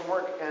dad get home from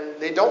work and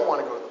they don't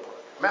want to go to the park.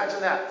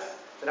 Imagine that.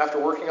 That after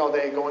working all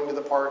day, going to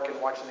the park and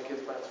watching the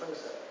kids play on the swing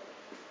set.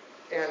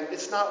 And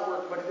it's not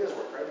work, but it is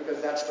work, right?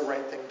 Because that's the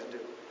right thing to do,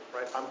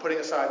 right? I'm putting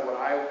aside what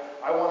I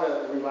want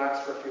to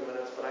relax for a few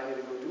minutes, but I need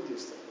to go do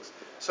these things.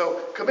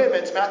 So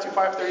commitments, Matthew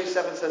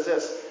 5:37 says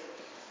this: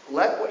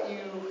 let what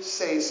you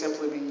say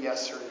simply be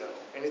yes or no.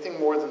 Anything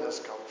more than this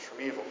comes from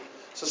evil.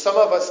 So some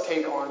of us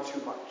take on too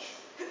much,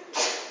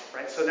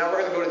 right? So now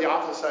we're going to go to the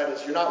opposite side.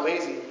 Is you're not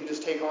lazy, you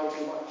just take on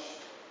too much.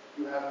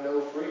 You have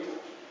no free time.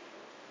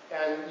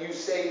 And you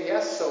say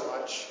yes so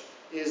much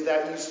is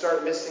that you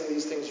start missing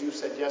these things you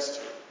said yes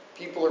to.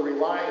 People are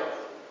relying on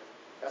you.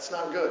 That's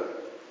not good.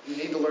 You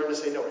need to learn to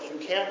say no. If you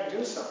can't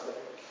do something,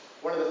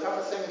 one of the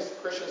toughest things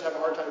Christians have a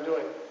hard time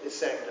doing is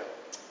saying no.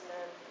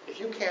 If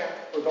you can't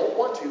or don't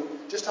want to,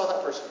 just tell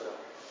that person no.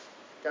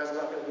 Guys, I'm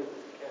not going to do this.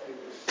 I can't do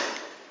this.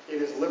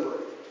 It is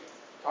liberating.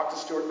 Talk to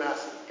Stuart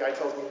Massey. Guy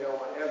tells me no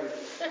on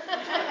everything.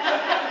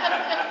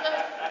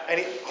 And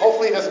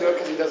hopefully he doesn't do it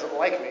because he doesn't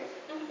like me.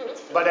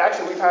 But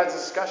actually, we've had this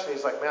discussion.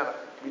 He's like, man,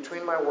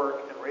 between my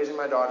work and raising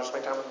my daughter,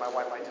 spending time with my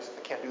wife, I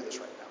can't do this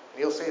right now. And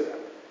he'll say that.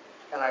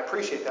 And I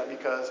appreciate that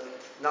because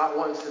not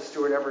once has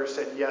Stuart ever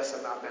said yes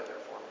and not been there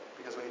for me.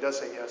 Because when he does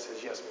say yes,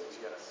 his yes means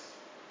yes.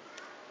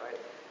 Right?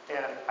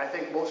 And I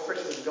think most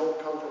Christians don't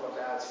come from a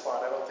bad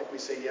spot. I don't think we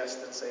say yes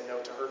then say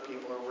no to hurt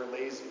people or we're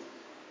lazy.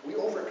 We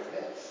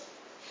overcommit.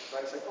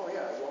 Right? It's like, oh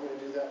yeah, you want me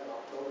to do that? No,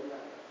 totally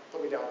not.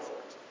 Put me down for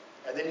it.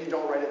 And then you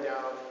don't write it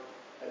down.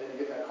 And then you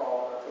get that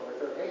call on October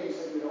 3rd. Hey, you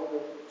said you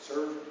don't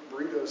serve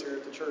burritos here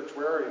at the church.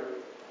 Where are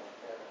you?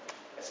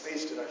 I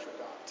spaced it. I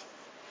forgot.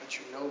 Let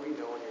your no be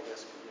no and your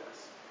yes be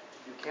yes.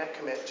 You can't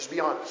commit. Just be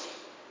honest.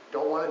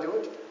 Don't want to do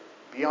it?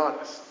 Be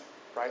honest.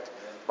 Right?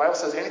 The Bible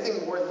says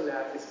anything more than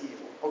that is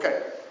evil.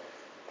 Okay.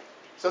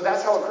 So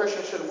that's how a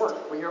Christian should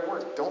work. When you're at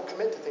work, don't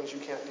commit to things you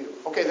can't do.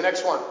 Okay, the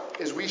next one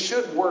is we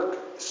should work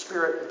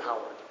spirit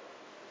empowered.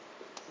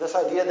 This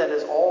idea that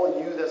it's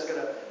all you that's going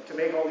to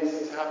make all these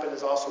things happen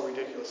is also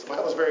ridiculous. The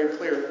Bible is very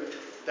clear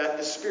that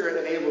the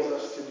Spirit enables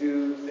us to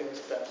do things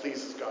that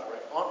pleases God.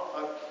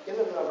 Right? In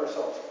and of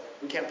ourselves,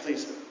 we can't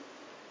please Him.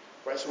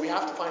 Right? So we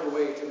have to find a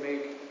way to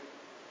make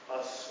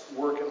us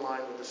work in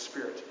line with the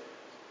Spirit.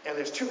 And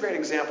there's two great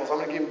examples. I'm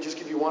going to just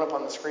give you one up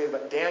on the screen.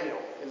 But Daniel,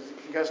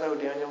 you guys know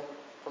Daniel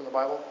from the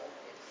Bible?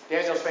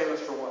 Daniel's famous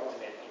for what?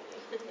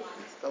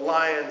 The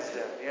lion's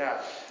den,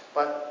 yeah.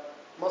 But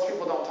most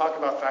people don't talk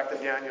about the fact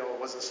that Daniel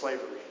was in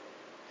slavery.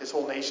 His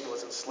whole nation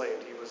was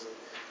enslaved. He was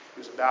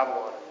in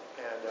Babylon,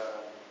 and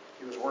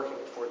he was working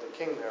for the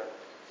king there.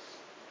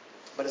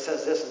 But it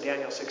says this in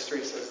Daniel 6:3.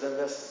 It says,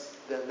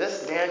 Then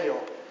this Daniel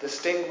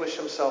distinguished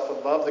himself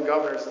above the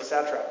governors and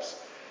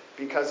satraps,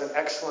 because an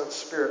excellent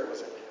spirit was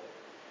in him.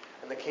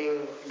 And the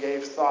king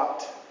gave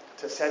thought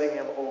to setting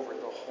him over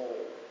the whole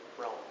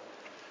realm.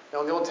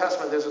 Now in the Old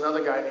Testament, there's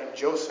another guy named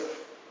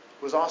Joseph,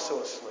 who was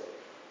also a slave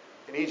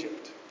in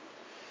Egypt.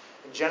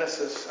 In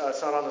Genesis,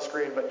 it's not on the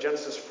screen, but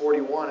Genesis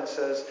 41, it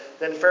says,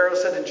 Then Pharaoh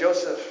said to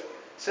Joseph,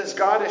 Since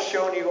God has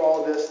shown you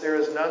all this, there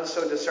is none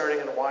so discerning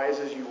and wise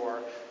as you are.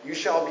 You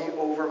shall be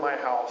over my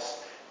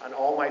house, and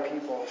all my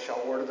people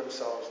shall order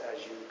themselves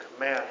as you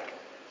command.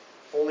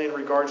 Only in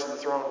regards to the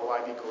throne will I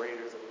be greater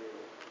than you.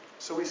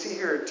 So we see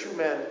here two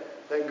men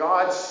that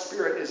God's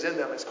Spirit is in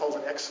them. It's called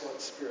an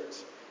excellent spirit.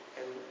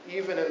 And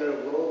even in their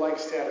low-like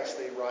status,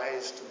 they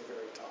rise to the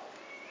very top.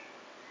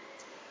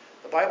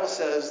 The Bible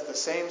says the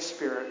same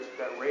Spirit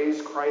that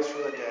raised Christ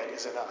from the dead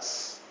is in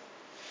us.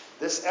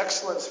 This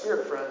excellent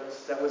Spirit,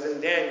 friends, that was in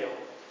Daniel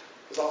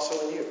is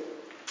also in you.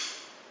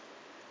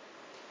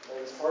 And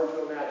it's hard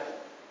to imagine,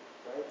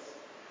 right?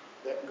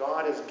 That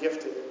God has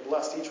gifted and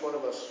blessed each one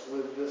of us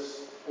with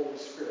this Holy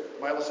Spirit.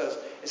 The Bible says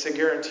it's a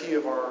guarantee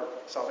of our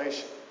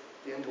salvation,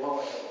 the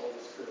indwelling of the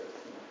Holy Spirit.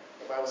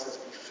 The Bible says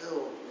be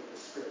filled with the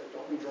Spirit.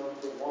 Don't be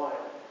drunk with wine,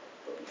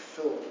 but be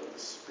filled with the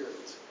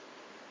Spirit.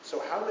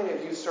 So how many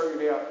of you start your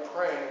day out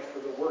praying for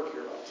the work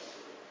you're about to do?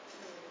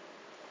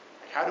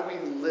 How do we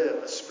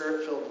live a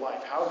Spirit-filled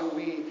life? How do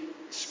we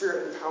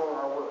Spirit empower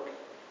our work?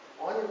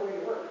 On your way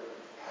to work,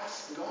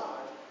 ask God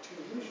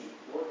to use you.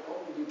 Lord,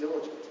 help me be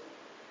diligent.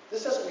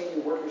 This doesn't mean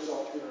you work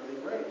yourself to an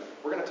early grave.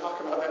 We're going to talk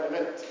about that in a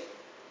minute.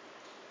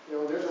 You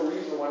know, there's a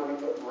reason why we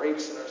put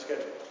breaks in our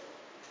schedule.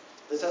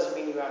 This doesn't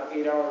mean you have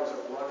 8 hours of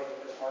running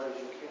as hard as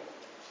you can.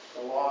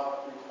 The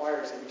law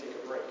requires that you take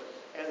a break.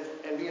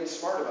 And being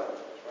smart about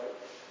it, right?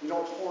 You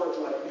don't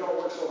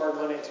work so hard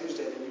Monday and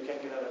Tuesday that you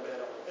can't get out of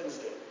bed on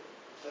Wednesday.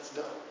 That's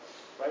done,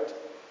 right?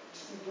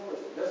 Just be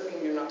diligent. It doesn't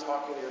mean you're not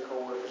talking to your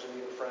coworkers and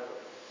being friendly.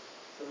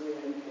 It doesn't mean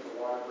that you take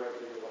a water break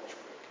or your lunch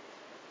break.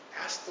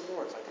 Ask the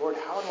Lord. It's like, Lord,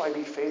 how do I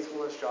be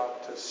faithful in this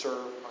job to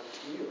serve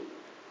unto you?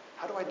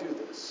 How do I do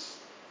this?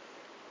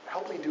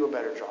 Help me do a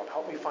better job.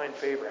 Help me find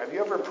favor. Have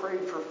you ever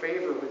prayed for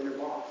favor with your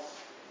boss?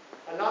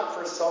 And not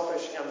for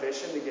selfish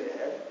ambition to get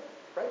ahead,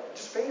 right?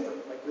 Just favor,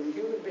 like with a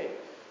human being.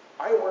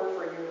 I work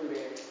for a human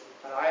being,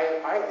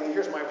 and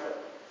here's my prayer.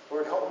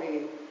 Lord, help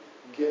me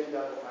get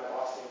done what my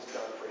boss needs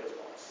done for his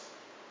boss.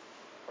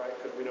 Right?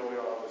 Because we know we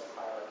all have this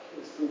hierarchy,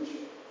 this food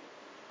chain.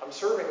 I'm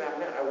serving that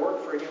man. I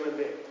work for a human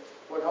being.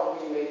 Lord,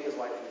 help me make his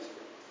life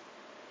easier.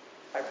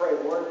 I pray,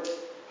 Lord,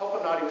 help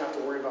him not even have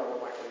to worry about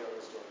what Michael Young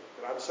is doing.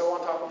 That I'm so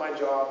on top of my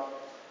job,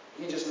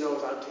 he just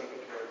knows I'm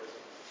taking care of his.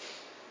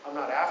 I'm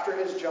not after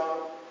his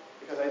job,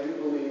 because I do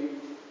believe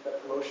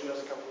that promotion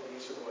doesn't come from the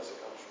east or the west, it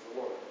comes from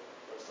the Lord.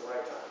 It's the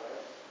right time,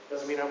 right?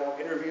 Doesn't mean I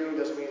won't interview,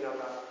 doesn't mean I'm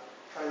not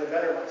trying to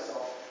better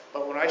myself.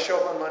 But when I show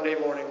up on Monday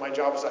morning, my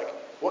job is like,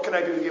 what can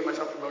I do to get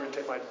myself promoted to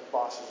take my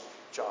boss's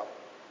job?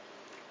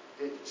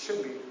 It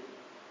should be,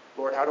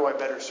 Lord, how do I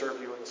better serve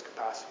you in this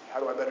capacity? How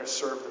do I better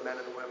serve the men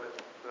and women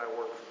that I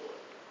work for?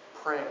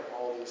 Praying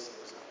all these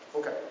things out.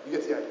 Okay, you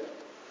get the idea.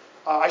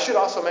 I should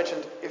also mention,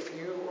 if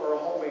you are a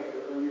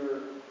homemaker or you're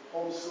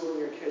homeschooling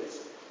your kids,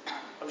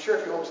 I'm sure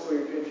if you homeschool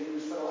your kids, you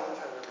spend a lot of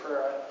time in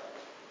prayer.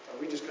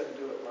 We just couldn't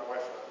do it, my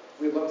wife and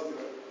I. We'd love to do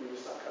it. We're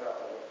just not cut out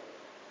that way.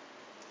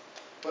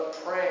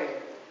 But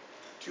praying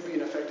to be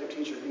an effective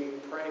teacher,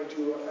 praying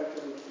to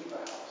effectively keep a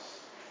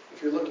house.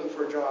 If you're looking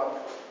for a job,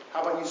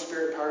 how about you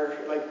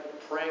spirit-powered, like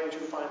praying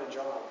to find a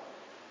job?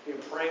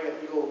 Praying that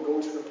you'll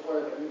go to an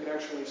employer that you can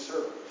actually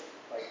serve.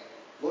 Like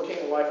looking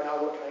at life,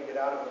 not what can I get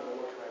out of it,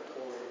 but what can I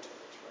pour into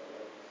it.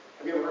 Right?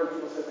 Have you ever heard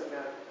people say, like,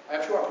 man, I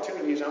have two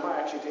opportunities, I might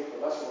actually take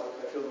the lesser one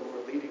because I feel the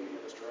Lord leading me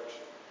in this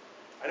direction.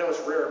 I know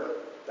it's rare, but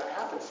that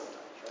happens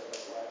sometimes, right?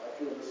 That's why I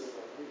feel this is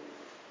what I'm doing.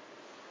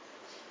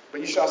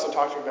 But you should also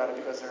talk to me about it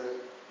because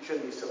you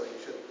shouldn't be silly. You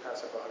shouldn't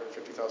pass up a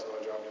 $150,000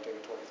 job to take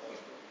a $20,000.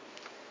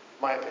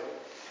 My opinion.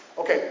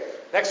 Okay,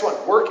 next one.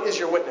 Work is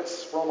your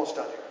witness. We're almost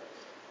done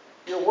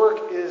here. Your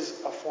work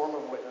is a form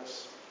of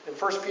witness. In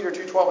 1 Peter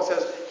 2:12 it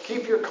says,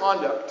 keep your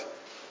conduct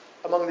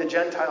among the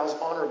Gentiles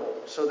honorable,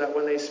 so that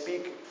when they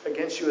speak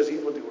against you as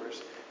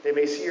evildoers, they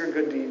may see your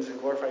good deeds and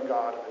glorify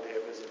God on the day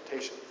of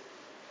visitation.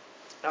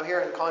 Now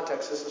here in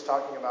context, this is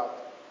talking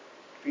about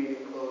feeding,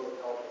 clothing,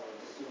 helping, and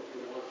just doing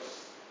good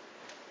works.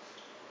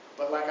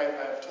 But like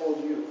I've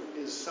told you,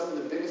 is some of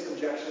the biggest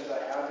objections I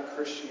have to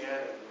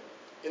Christianity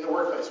in the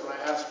workplace when I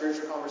have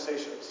spiritual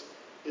conversations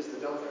is the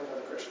dumb things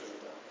other Christians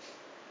have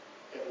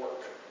done at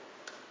work.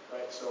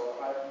 Right? So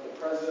the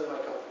president of my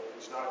company,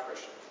 who's not a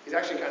Christian, he's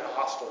actually kind of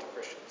hostile to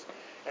Christians.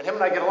 And him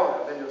and I get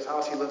along. I've been to his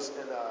house. He lives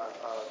in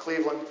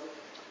Cleveland.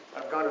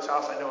 I've gone to his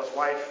house. I know his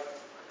wife.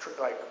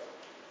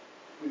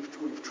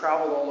 We've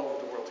traveled all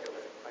over the world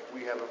together. Like,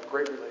 we have a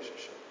great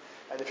relationship.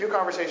 And the few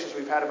conversations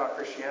we've had about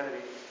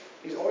Christianity,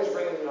 he's always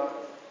bringing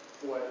up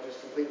what just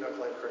complete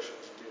knucklehead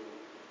Christians do.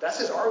 That's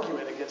his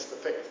argument against the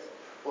faith.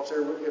 Well,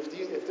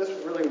 if this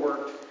really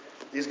worked,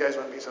 these guys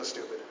wouldn't be so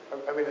stupid.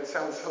 I mean, it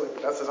sounds silly,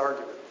 but that's his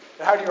argument.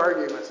 And how do you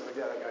argue against him? Like,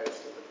 yeah, that guy is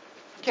stupid.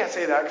 You can't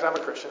say that because I'm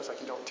a Christian. It's like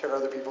you don't tear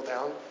other people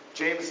down.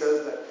 James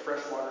says that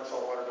fresh water and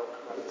salt water don't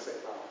come out of the same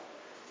mouth.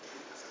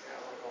 It's like,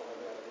 I don't know about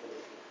that.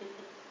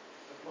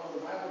 Well, the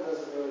Bible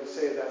doesn't really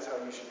say that's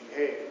how you should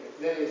behave.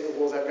 Then he says,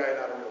 well, is that guy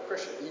not a real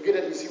Christian? You get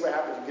it, you see what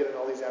happens. You get in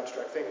all these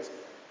abstract things.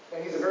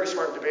 And he's a very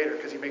smart debater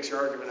because he makes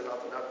your argument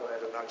about the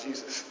knucklehead and not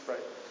Jesus,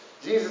 right?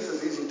 Jesus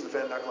is easy to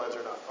defend, knuckleheads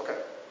are not. Okay.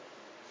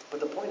 But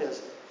the point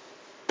is,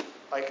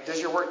 like, does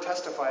your work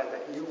testify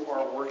that you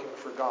are working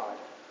for God?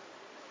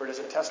 Or does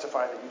it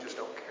testify that you just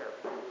don't care?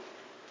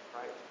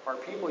 Right? Are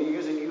people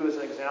using you as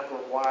an example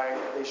of why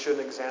they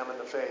shouldn't examine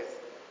the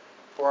faith?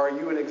 Or are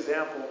you an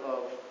example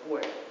of,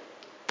 boy,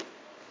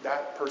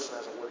 that person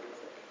has a work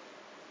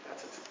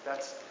ethic.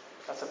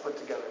 That's a put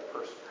together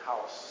person,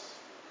 house,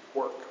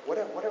 work,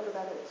 whatever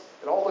that is.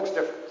 It all looks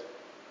different,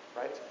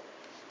 right?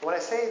 When I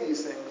say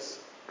these things,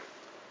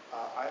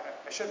 I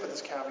should put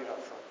this caveat up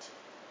front.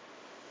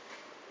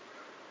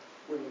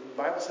 When the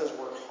Bible says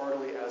work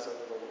heartily as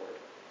unto the Lord,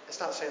 it's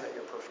not saying that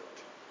you're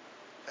perfect.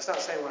 It's not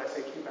saying when I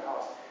say keep a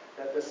house,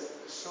 that this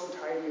is so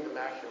tidy and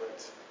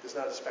immaculate, there's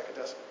not a speck of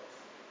dust.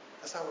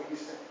 That's not what he's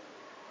saying.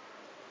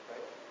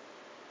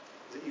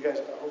 Right? You guys,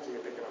 hopefully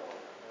you're picking up on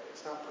that. Right?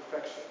 It's not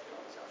perfection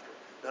God is after.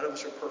 None of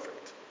us are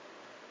perfect.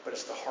 But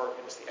it's the heart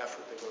and it's the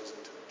effort that goes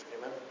into it.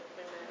 Amen?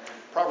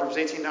 Amen. Proverbs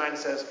 18:9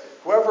 says,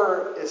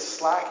 whoever is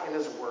slack in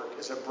his work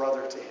is a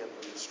brother to him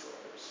who destroys.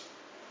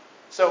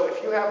 So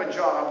if you have a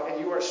job and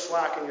you are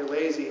slack and you're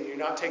lazy and you're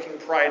not taking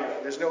pride in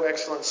it, there's no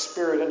excellent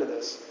spirit into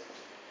this.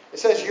 It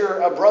says you're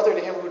a brother to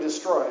him who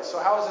destroys. So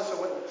how is this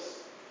a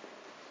witness?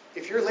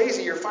 If you're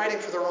lazy, you're fighting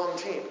for the wrong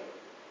team.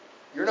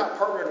 You're not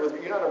partnered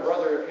with, you're not a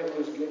brother of him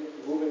who's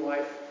moving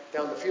life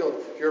down the field.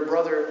 You're a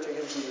brother to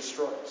him who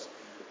destroys.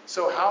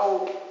 So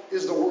how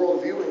is the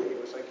world viewing you?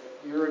 It's like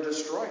you're a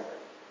destroyer.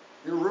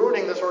 You're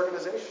ruining this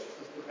organization.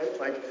 Right?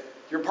 Like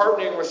you're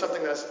partnering with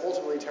something that's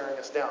ultimately tearing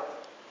us down.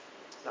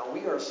 Now,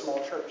 we are a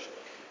small church,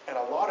 and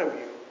a lot of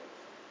you,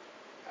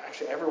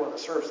 actually everyone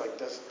that serves, like,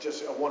 does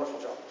just a wonderful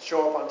job.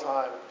 Show up on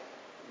time,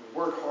 you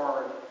work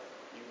hard,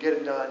 you get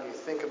it done, you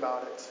think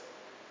about it,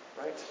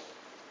 right?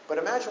 But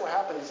imagine what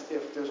happens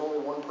if there's only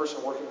one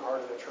person working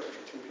hard in a church,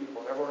 or two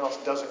people, and everyone else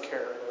doesn't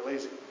care and they're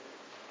lazy.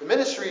 The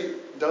ministry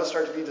does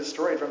start to be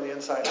destroyed from the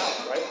inside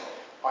out, right?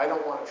 I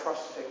don't want to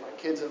trust to take my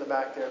kids in the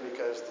back there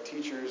because the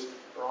teachers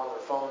are on their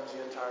phones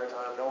the entire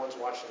time. No one's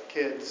watching the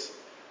kids.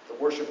 The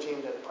worship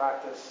team didn't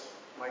practice.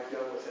 Mike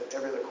Young said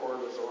every other chord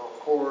was the wrong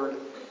chord.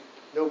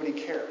 Nobody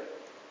cared.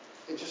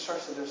 It just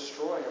starts to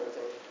destroy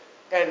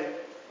everything.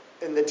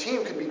 And the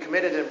team could be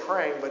committed in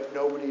praying, but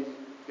nobody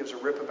gives a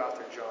rip about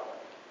their job.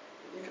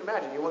 You can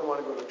imagine, you wouldn't want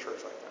to go to a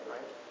church like that,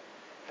 right?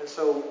 And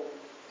so,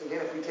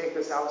 again, if we take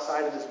this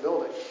outside of this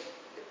building,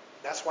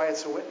 that's why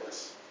it's a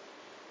witness.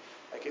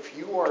 Like if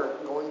you are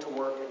going to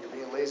work and you're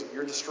being lazy,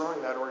 you're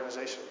destroying that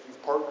organization.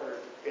 You've partnered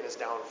in its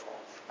downfall.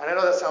 And I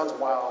know that sounds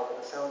wild and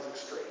it sounds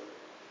extreme.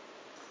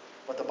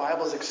 But the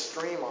Bible is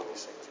extreme on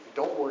these things. If you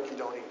don't work, you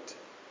don't eat.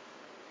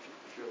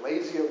 If you're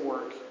lazy at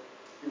work,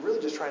 you're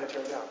really just trying to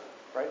tear down,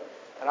 right?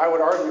 And I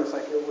would argue it's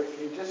like,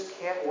 if you just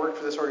can't work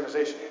for this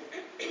organization,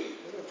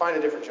 find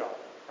a different job,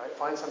 right?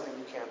 Find something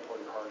you can pour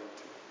your heart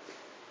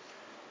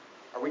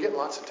into. Are we getting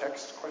lots of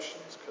text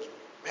questions? Because,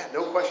 man,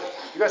 no questions.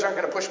 You guys aren't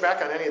going to push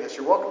back on any of this.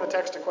 You're welcome to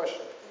text a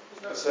question.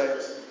 There's no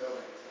service in the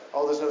building.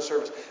 Oh, there's no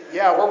service.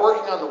 Yeah, we're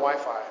working on the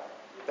Wi-Fi.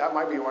 That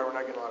might be why we're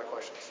not getting a lot of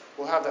questions.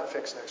 We'll have that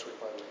fixed next week,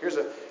 by the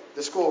way.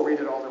 The school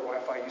redid all their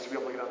Wi-Fi. You used to be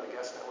able to get on the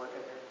guest network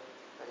in here,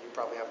 and you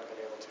probably haven't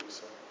been able to.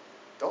 So,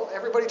 don't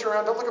everybody turn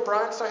around. Don't look at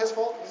Brian. It's not his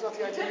fault. He's not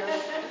the IT guy.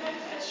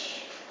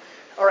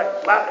 All right.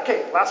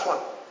 Last one.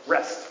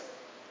 Rest.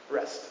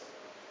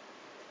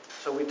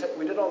 So we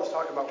did all this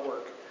talk about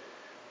work,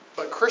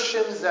 but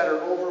Christians that are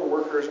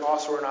overworkers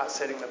also are not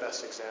setting the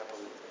best example,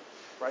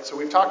 right? So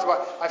we've talked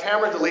about. I've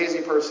hammered the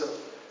lazy person,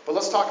 but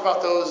let's talk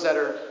about those that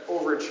are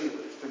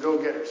overachievers, the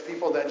go-getters,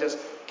 people that just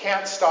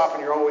can't stop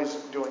and you're always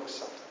doing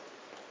something.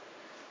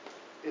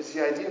 Is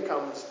the idea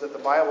comes that the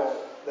Bible,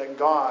 that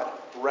God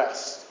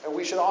rests. And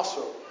we should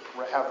also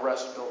have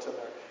rest built in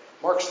there.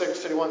 Mark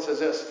 6:31 says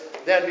this,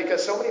 then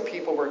because so many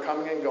people were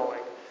coming and going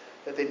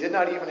that they did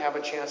not even have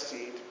a chance to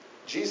eat,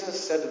 Jesus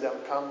said to them,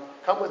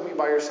 come with me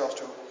by yourselves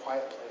to a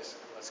quiet place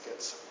and let's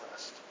get some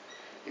rest.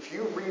 If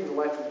you read the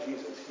life of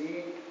Jesus,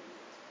 he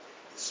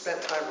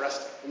spent time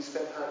resting. He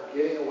spent time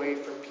getting away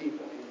from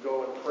people. He'd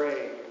go and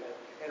pray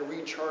and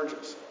recharge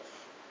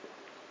himself.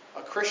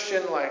 A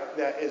Christian like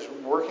that is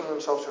working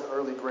themselves to an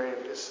early grave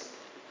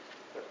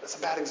that's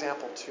a bad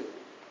example too.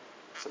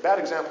 It's a bad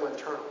example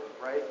internally,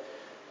 right?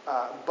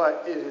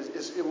 But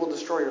it will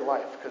destroy your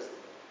life because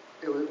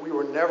we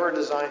were never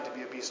designed to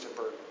be a beast of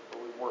burden.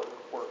 Where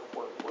we work,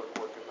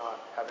 and not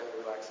have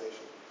any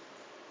relaxation.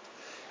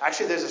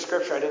 Actually, there's a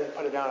scripture, I didn't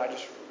put it down, I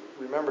just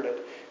remembered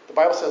it. The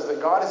Bible says that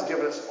God has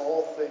given us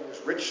all things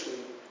richly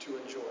to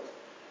enjoy.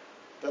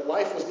 That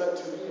life was meant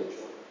to be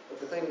enjoyed. That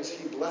the things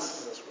he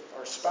blesses us with,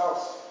 our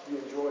spouse to be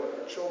enjoyed,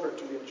 our children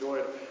to be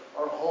enjoyed,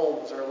 our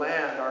homes, our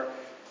land, are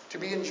to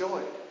be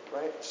enjoyed,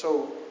 right?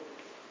 So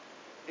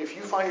if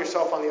you find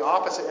yourself on the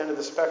opposite end of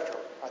the spectrum,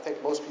 I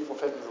think most people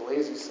fit into the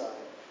lazy side,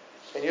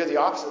 and you're the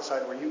opposite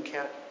side where you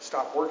can't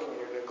stop working and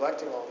you're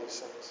neglecting all these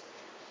things,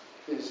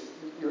 is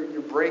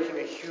you're breaking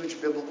a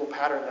huge biblical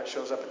pattern that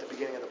shows up at the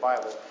beginning of the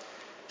Bible.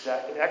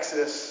 That in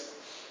Exodus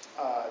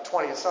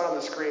 20, it's not on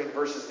the screen,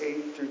 verses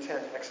 8 through 10,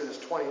 Exodus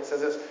 20, it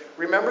says this: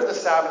 "Remember the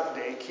Sabbath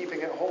day,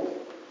 keeping it holy.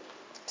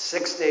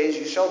 6 days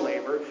you shall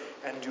labor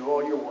and do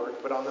all your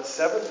work, but on the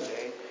seventh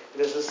day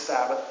it is a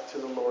Sabbath to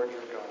the Lord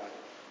your God."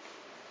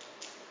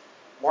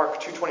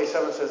 Mark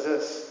 2:27 says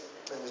this,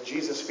 and it's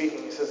Jesus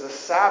speaking. He says, "The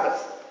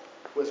Sabbath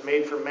was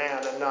made for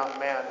man and not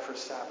man for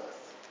Sabbath."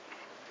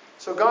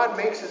 So God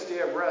makes his day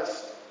of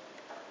rest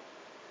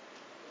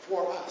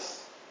for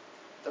us.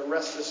 That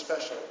rest is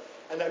special.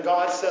 And that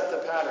God set the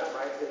pattern,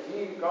 right?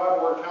 That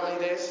God worked how many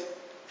days?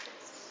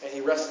 And he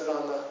rested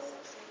on the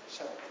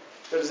seventh.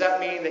 So does that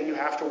mean that you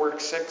have to work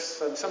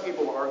 6? And some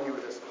people argue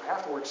with this. I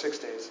have to work 6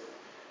 days,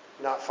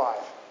 not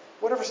 5.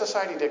 Whatever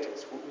society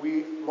dictates.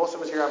 Most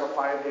of us here have a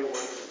 5-day work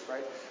week,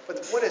 right?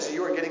 But what is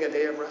you are getting a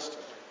day of rest,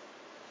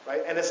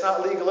 right? And it's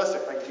not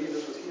legalistic. Like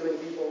Jesus was healing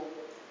people.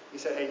 He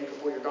said, hey, you can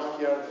pull your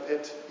donkey out of the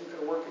pit. You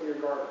can work in your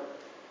garden,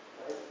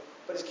 right?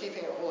 But it's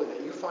keeping it holy,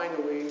 that you find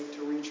a way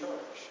to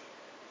recharge.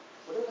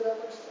 Whatever that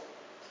looks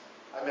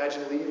like. I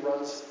imagine Lee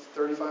runs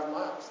 35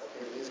 miles.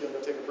 Okay, Lee's going to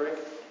go take a break.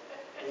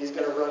 And he's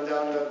going to run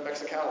down to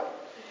Mexicali.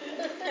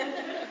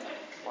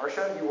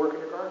 Marcia, you work in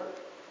your garden.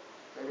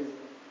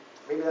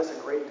 Maybe that's a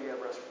great day of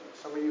rest for you.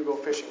 Some of you go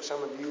fishing.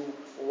 Some of you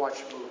will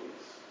watch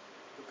movies.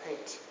 You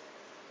paint.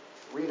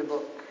 Read a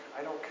book.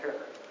 I don't care.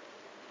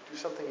 Do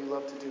something you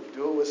love to do.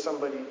 Do it with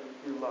somebody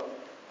you love.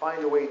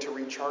 Find a way to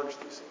recharge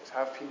these things.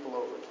 Have people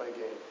over. Play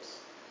games.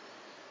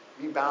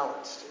 Be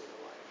balanced in your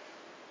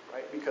life.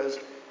 Right? Because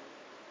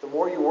the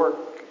more you work,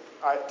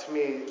 to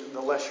me, the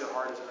less your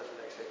heart is in it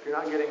the next day. If you're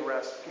not getting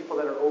rest, people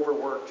that are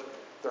overworked,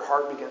 their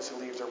heart begins to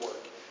leave their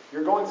work.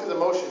 You're going through the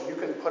motion. You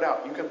can put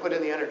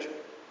in the energy,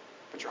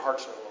 but your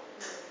heart's no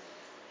longer.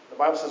 The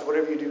Bible says,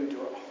 whatever you do,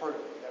 do it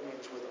heartily. That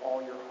means with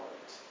all your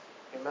heart.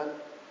 Amen?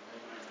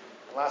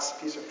 The last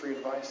piece of free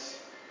advice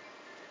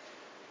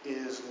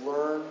is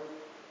learn.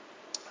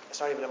 It's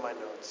not even in my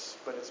notes,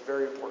 but it's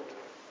very important.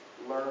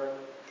 Learn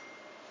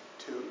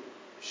to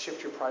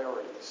shift your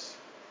priorities.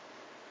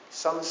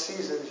 Some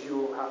seasons you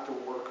will have to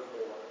work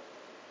more.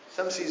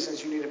 Some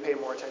seasons you need to pay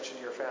more attention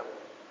to your family.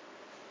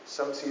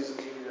 Some seasons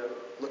you need to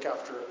look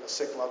after a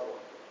sick loved one.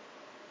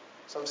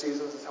 Some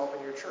seasons it's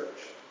helping your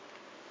church.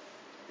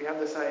 We have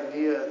this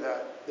idea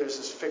that there's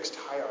this fixed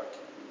hierarchy,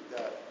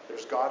 that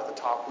there's God at the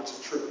top, which is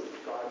true.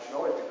 God should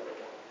always be number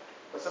one.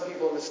 But some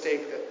people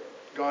mistake that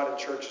God and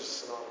church is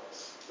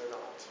synonymous. They're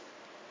not.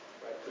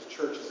 Right? Because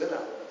church is in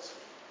that list.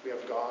 We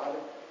have God.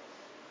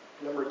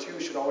 Number 2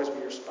 should always be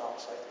your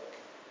spouse, I think.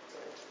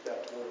 Right?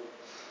 That word.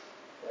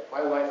 Right?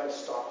 My life is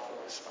stopped for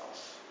my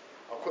spouse.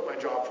 I'll quit my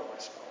job for my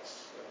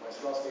spouse. If my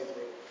spouse needs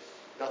me,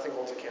 nothing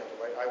holds a candle,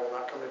 right? I will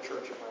not come to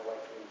church if my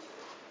wife needs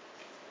me.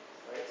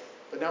 Right?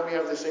 But now we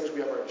have these things.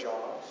 We have our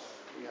jobs.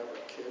 We have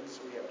our kids.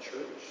 We have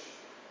church.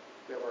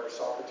 We have our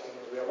soccer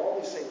teams. We have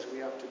all these things. We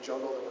have to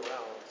juggle them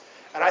around.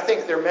 And I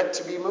think they're meant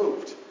to be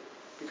moved.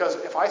 Because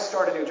if I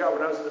start a new job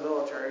when I was in the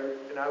military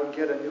and I would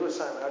get a new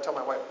assignment, I'd tell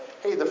my wife,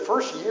 hey, the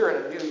first year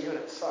in a new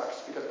unit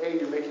sucks because A,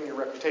 you're making your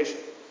reputation.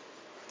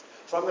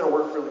 So I'm going to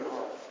work really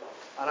hard.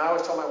 And I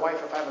always tell my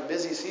wife, if I have a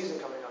busy season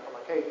coming up, I'm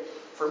like, hey,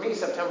 for me,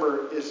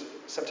 September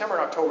and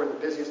October are the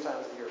busiest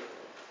times of the year for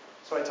me.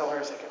 So I tell her,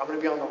 I say, I'm going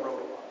to be on the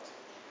road a lot.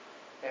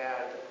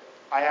 And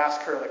I ask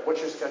her, like, what's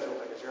your schedule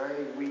like? Is there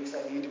any weeks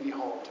I need to be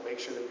home to make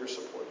sure that you're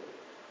supported?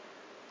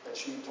 And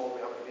she told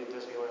me I'm going to be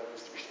at Disneyland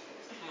these 3 days.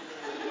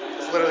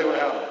 That's literally what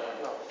happened.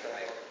 No,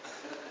 okay.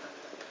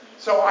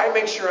 So I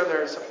make sure I'm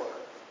there to support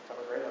her. I'm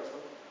a great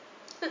husband.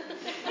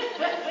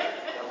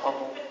 I'm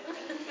humble.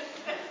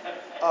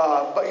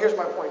 But here's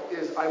my point,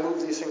 is I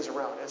move these things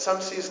around. And some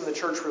season the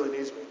church really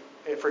needs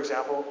me. For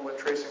example, when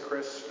Trace and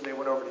Chris, they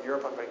went over to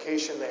Europe on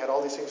vacation, they had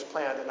all these things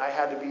planned, and I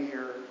had to be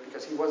here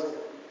because he wasn't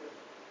going to be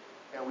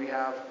here. And we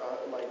have,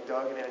 like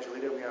Doug and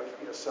Angelita, we have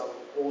some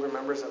older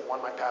members that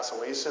one might pass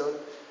away soon.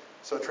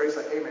 So Trace's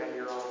like, hey man,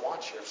 you're on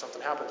watch here. If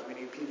something happens, we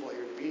need people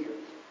here to be here.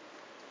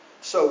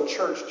 So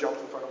church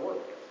jumped in front of work.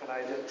 And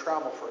I didn't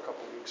travel for a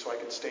couple of weeks so I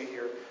could stay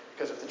here.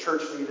 Because if the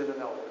church needed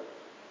an elder,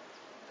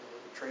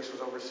 and Trace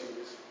was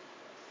overseas.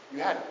 You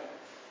had me.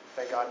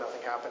 Thank God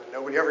nothing happened.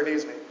 Nobody ever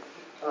needs me.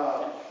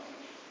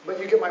 But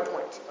you get my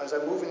point as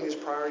I'm moving these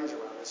priorities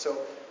around. And so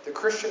the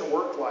Christian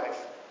work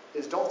life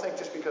is, don't think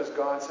just because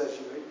God says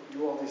you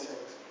do all these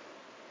things,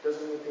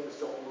 doesn't mean things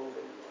don't move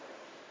in your life.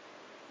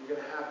 You're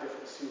going to have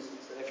different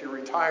seasons. And if you're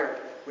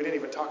retired, we didn't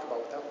even talk about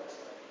what that looks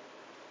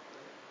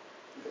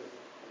like.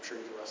 I'm sure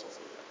you can wrestle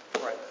through that.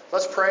 All right,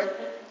 let's pray.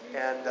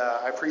 And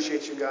I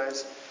appreciate you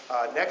guys.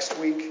 Next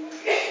week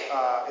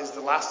is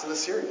the last of the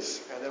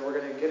series. And then we're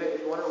going to get it.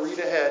 If you want to read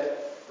ahead,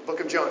 the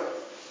book of Jonah.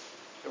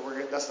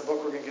 That's the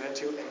book we're going to get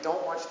into. And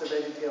don't watch the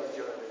VeggieTales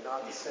Jonah. They're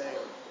not the same.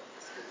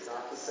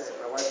 Not the same.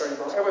 My wife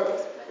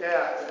already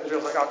yeah.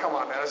 Israel's like, oh, come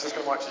on, man. I was just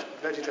going to watch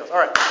VeggieTales. All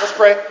right, let's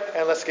pray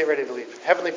and let's get ready to leave. Heavenly